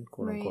transition,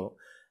 quote unquote.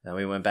 Then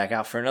we went back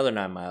out for another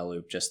 9-mile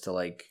loop just to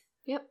like,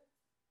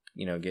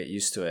 you know, get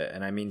used to it.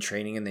 And I mean,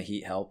 training in the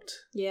heat helped.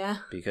 Yeah.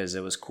 Because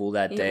it was cool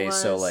that day.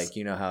 So like,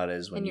 you know how it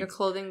is when your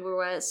clothing were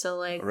wet. So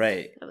like,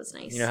 that was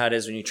nice. You know how it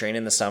is when you train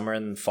in the summer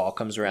and fall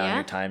comes around,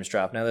 your times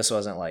drop. Now this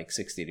wasn't like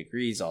 60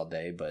 degrees all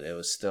day, but it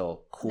was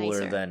still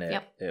cooler than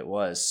it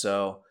was.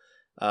 So,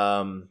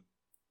 I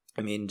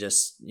mean,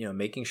 just, you know,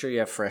 making sure you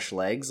have fresh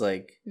legs.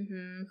 Like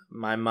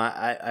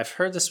I've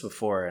heard this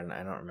before and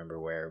I don't remember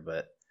where,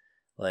 but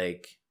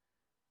like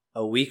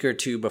a week or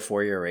two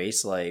before your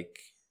race, like,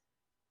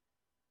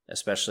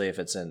 especially if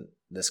it's in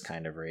this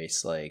kind of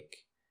race, like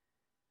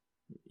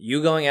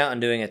you going out and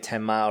doing a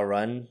 10-mile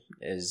run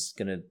is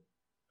gonna,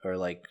 or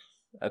like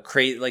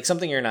like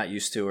something you're not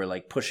used to, or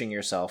like pushing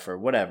yourself or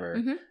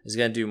whatever, is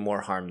gonna do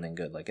more harm than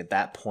good. Like at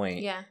that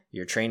point,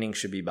 your training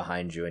should be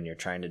behind you and you're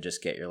trying to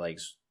just get your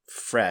legs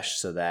fresh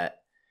so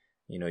that,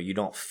 you know, you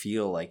don't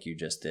feel like you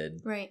just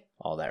did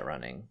all that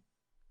running.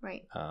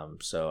 Right.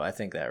 So I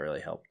think that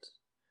really helped.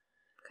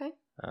 Okay.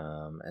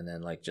 And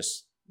then like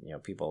just, you know,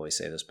 people always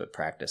say this, but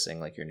practicing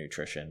like your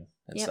nutrition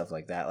and stuff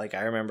like that. Like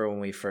I remember when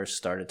we first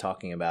started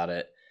talking about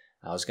it,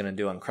 I was going to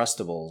do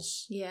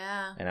Uncrustables.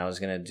 Yeah. And I was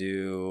going to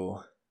do,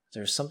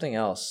 there's something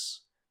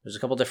else. There's a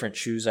couple different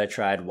chews I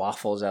tried,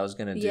 waffles I was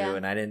going to do,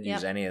 and I didn't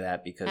use any of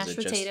that because mashed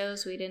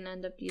potatoes, we didn't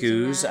end up using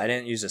goos. that. I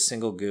didn't use a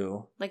single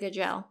goo. Like a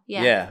gel.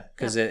 Yeah. Yeah,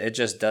 because it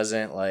just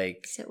doesn't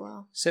like sit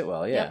well.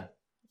 Yeah.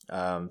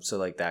 So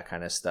like that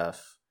kind of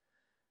stuff.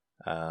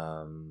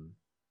 And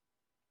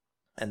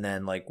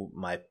then like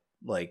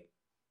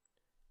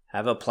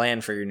have a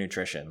plan for your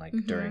nutrition, like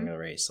during a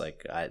race.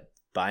 Like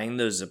buying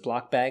those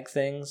Ziploc bag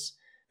things,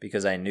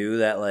 because I knew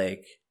that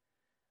like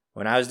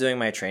when I was doing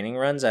my training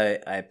runs,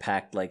 I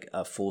packed like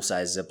a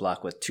full-size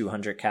Ziploc with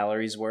 200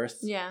 calories worth.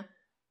 Yeah.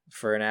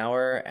 For an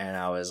hour, and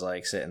I was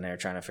like sitting there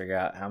trying to figure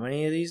out how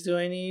many of these do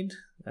I need?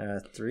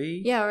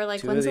 3? Yeah, or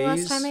like when's the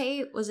last time I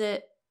ate? Was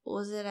it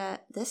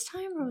at this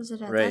time or was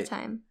it at that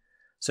time?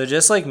 So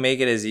just like make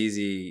it as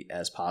easy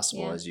as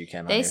possible as you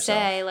can. They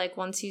say like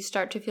once you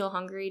start to feel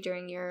hungry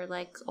during your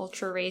like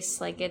ultra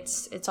race, like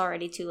it's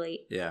already too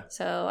late. Yeah.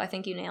 So I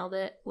think you nailed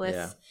it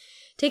with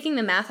taking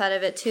the math out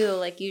of it too.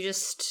 Like you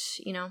just,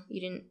 you know, you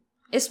didn't,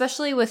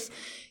 especially with,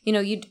 you know,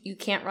 you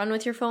can't run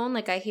with your phone.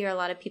 Like I hear a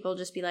lot of people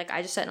just be like,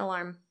 I just set an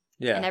alarm.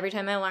 Yeah. And every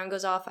time my alarm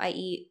goes off, I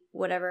eat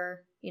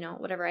whatever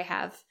I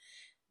have.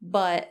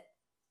 But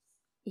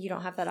you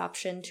don't have that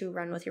option to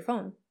run with your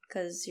phone.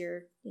 because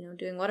you're,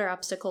 doing water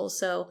obstacles.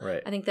 So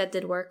Right. I think that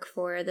did work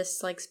for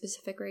this like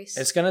specific race.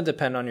 It's going to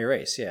depend on your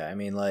race. Yeah. I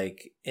mean,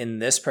 like in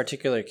this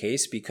particular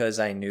case, because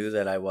I knew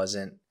that I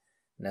wasn't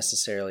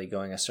necessarily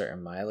going a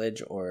certain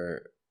mileage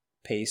or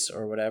pace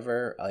or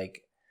whatever,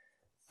 like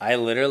I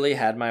literally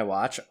had my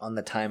watch on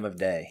the time of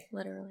day.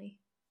 Literally.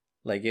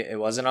 Like it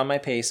wasn't on my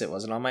pace. It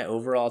wasn't on my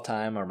overall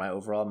time or my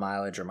overall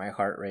mileage or my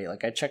heart rate.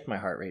 Like I checked my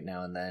heart rate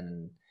now and then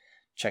and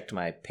checked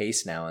my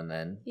pace now and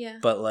then. Yeah.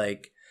 But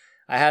like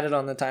I had it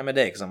on the time of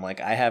day because I'm like,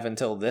 I have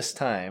until this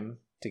time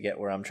to get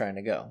where I'm trying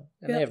to go.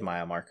 And they have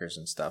mile markers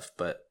and stuff.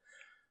 But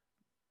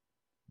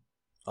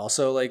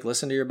also like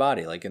listen to your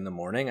body. Like in the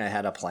morning I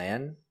had a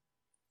plan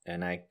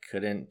and I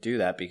couldn't do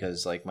that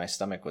because like my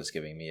stomach was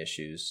giving me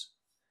issues.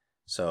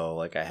 So,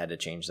 like, I had to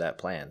change that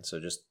plan.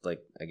 So, just,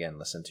 like, again,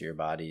 listen to your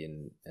body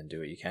and do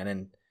what you can.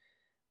 And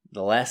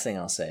the last thing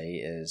I'll say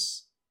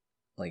is,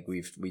 like,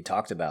 we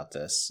talked about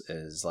this,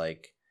 is,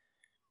 like...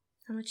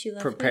 How much you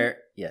love prepare.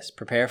 Yes,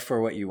 prepare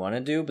for what you want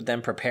to do, but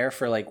then prepare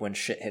for, like, when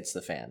shit hits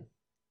the fan.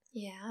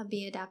 Yeah,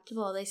 be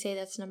adaptable. They say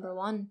that's number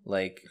one.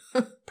 Like,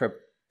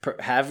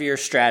 have your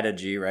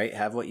strategy, right?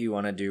 Have what you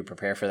want to do,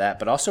 prepare for that,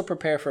 but also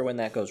prepare for when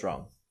that goes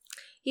wrong.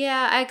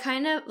 Yeah, I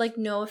kind of, like,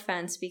 no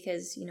offense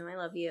because, I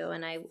love you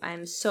and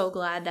I'm so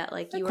glad that,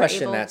 like, you were able...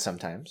 question that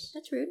sometimes.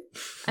 That's rude.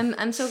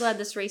 I'm so glad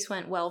this race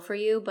went well for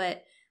you,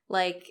 but,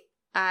 like,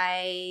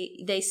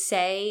 they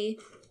say,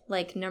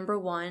 like, number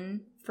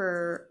one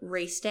for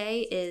race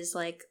day is,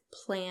 like,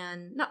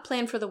 not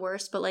plan for the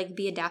worst, but, like,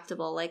 be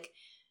adaptable. Like,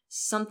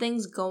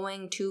 something's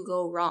going to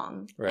go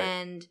wrong. Right.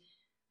 And,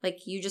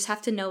 like, you just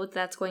have to know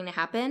that's going to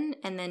happen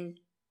and then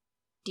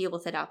deal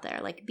with it out there,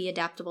 like be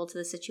adaptable to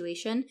the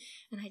situation.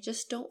 And I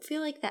just don't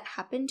feel like that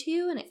happened to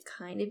you, and it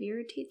kind of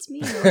irritates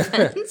me. No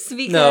offense,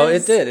 because no,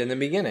 it did in the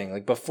beginning.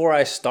 Like before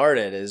I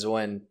started is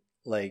when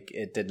like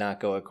it did not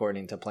go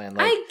according to plan.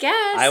 Like, I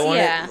guess. I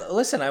wanted, yeah.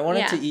 Listen, I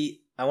wanted to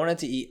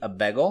eat a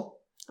bagel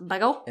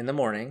in the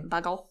morning,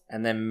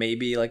 and then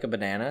maybe like a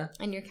banana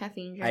and your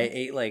caffeine drink. I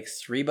ate like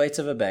 3 bites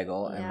of a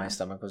bagel, and my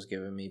stomach was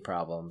giving me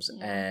problems,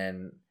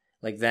 and.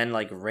 Like, then,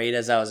 like, right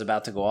as I was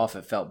about to go off,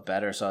 it felt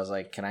better. So I was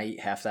like, can I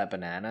eat half that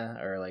banana?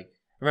 Or, like,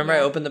 remember I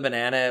opened the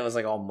banana, it was,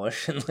 like, all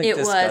mush and, like,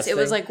 disgusting. It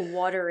was, like,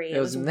 watery. It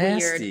was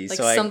nasty. Weird. Like,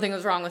 so something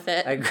was wrong with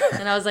it.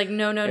 And I was like,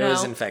 no. It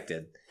was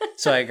infected.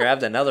 So I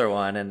grabbed another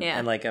one,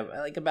 and like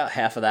about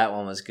half of that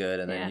one was good.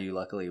 And then you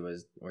luckily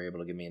were able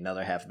to give me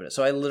another half of it.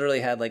 So I literally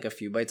had, like, a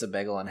few bites of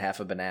bagel and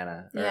half a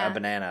banana, or a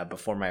banana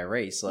before my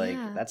race.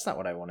 Like, that's not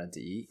what I wanted to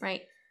eat.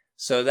 Right.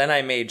 So then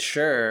I made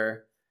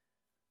sure...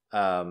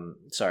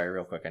 sorry,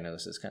 real quick, I know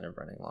this is kind of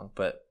running long,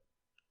 but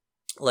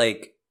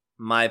like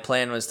my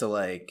plan was to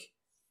like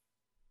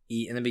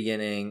eat in the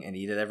beginning and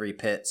eat at every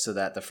pit so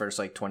that the first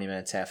like 20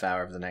 minutes, half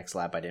hour of the next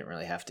lap I didn't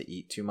really have to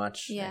eat too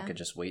much. I could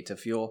just wait to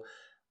fuel.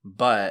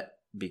 But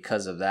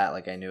because of that,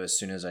 like I knew as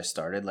soon as I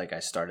started, like I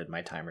started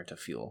my timer to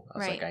fuel. I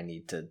was like, I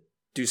need to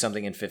do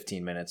something in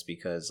 15 minutes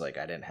because like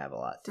I didn't have a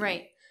lot to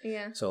eat.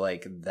 Yeah. So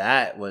like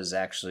that was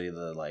actually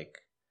the like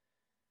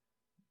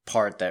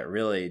part that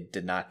really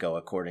did not go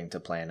according to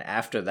plan.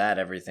 After that,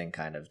 everything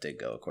kind of did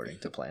go according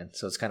to plan.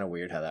 So it's kind of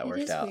weird how that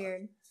worked out.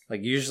 Weird.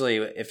 Like usually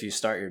if you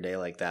start your day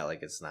like that,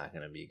 like it's not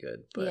going to be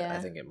good. But I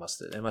think it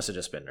must have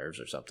just been nerves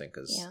or something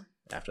because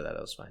after that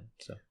it was fine.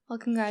 So well,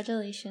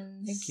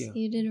 congratulations. Thank you.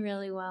 You did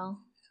really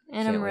well.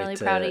 And I'm really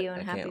proud of you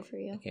and happy for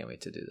you. I can't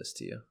wait to do this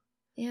to you.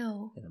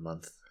 Ew. In a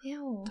month.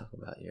 Ew. Talk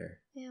about your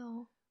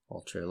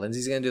ultra. Ew.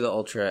 Lindsay's going to do the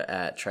ultra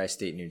at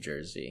Tri-State, New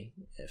Jersey.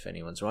 If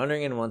anyone's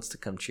wondering and wants to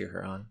come cheer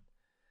her on.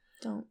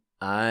 Don't.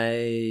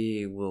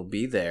 I will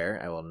be there.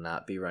 I will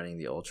not be running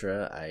the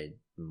ultra. I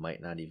might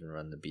not even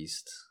run the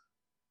beast.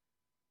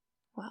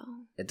 Wow.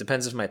 It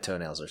depends if my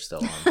toenails are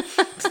still on.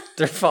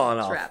 They're falling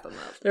off. Wrap them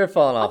up. They're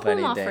falling off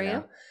any day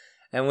now.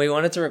 And we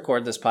wanted to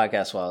record this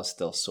podcast while I was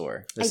still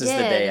sore. This is the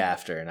day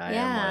after, and I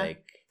am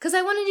like... Because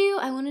I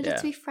wanted it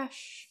to be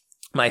fresh.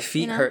 My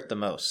feet hurt the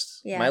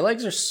most. Yeah. My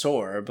legs are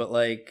sore, but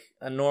like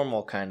a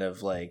normal kind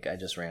of like I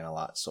just ran a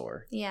lot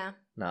sore. Yeah.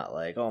 Not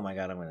like, oh my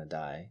God, I'm going to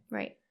die.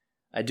 Right.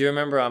 I do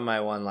remember on my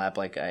one lap,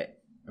 like I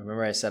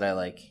said I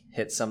like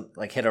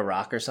hit a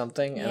rock or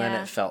something, and then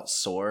it felt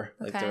sore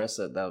like the rest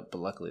of that. But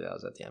luckily that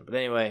was at the end. But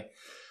anyway,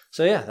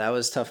 so yeah, that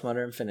was Tough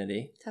Mudder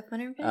Infinity. Tough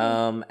Mudder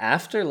Infinity.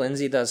 After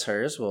Lindsay does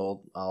hers,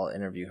 I'll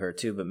interview her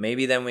too. But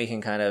maybe then we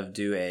can kind of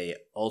do a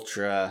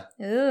ultra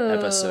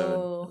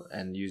episode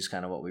and use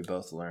kind of what we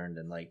both learned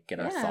and like get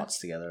our thoughts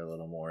together a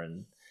little more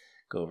and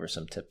go over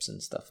some tips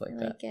and stuff like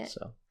that.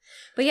 So.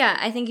 But yeah,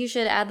 I think you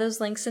should add those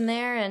links in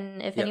there,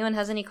 and if anyone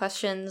has any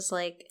questions,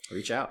 like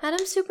reach out.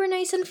 Adam's super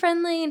nice and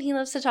friendly, and he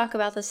loves to talk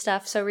about this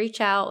stuff, so reach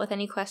out with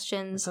any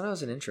questions. I thought I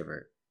was an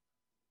introvert.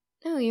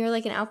 No, you're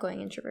like an outgoing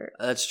introvert.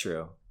 That's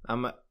true.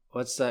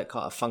 What's that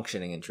called? A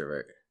functioning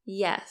introvert.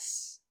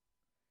 Yes.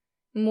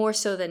 More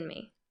so than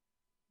me.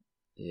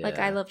 Yeah. Like,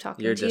 I love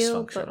talking to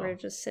you, but we're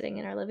just sitting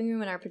in our living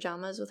room in our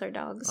pajamas with our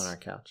dogs. On our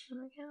couch.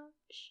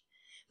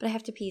 But I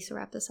have to pee, so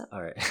wrap this up.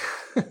 All right.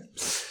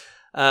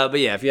 But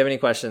yeah, if you have any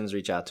questions,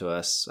 reach out to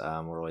us.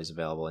 We're always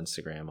available.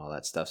 Instagram, all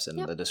that stuff's in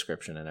the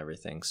description and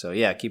everything. So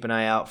yeah, keep an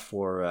eye out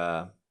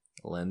for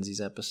Lindsay's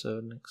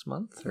episode next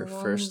month. Her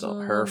first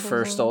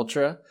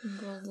ultra.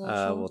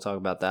 We'll talk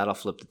about that. I'll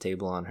flip the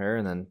table on her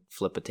and then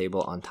flip a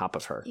table on top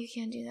of her. You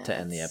can't do that to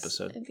end the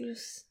episode.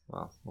 Abuse.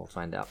 Well, we'll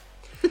find out.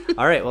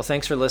 All right. Well,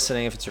 thanks for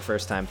listening. If it's your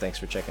first time, thanks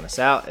for checking us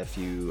out. If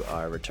you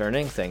are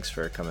returning, thanks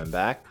for coming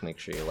back. Make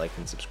sure you like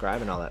and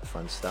subscribe and all that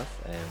fun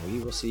stuff. And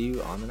we will see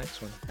you on the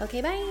next one.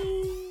 Okay,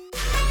 bye.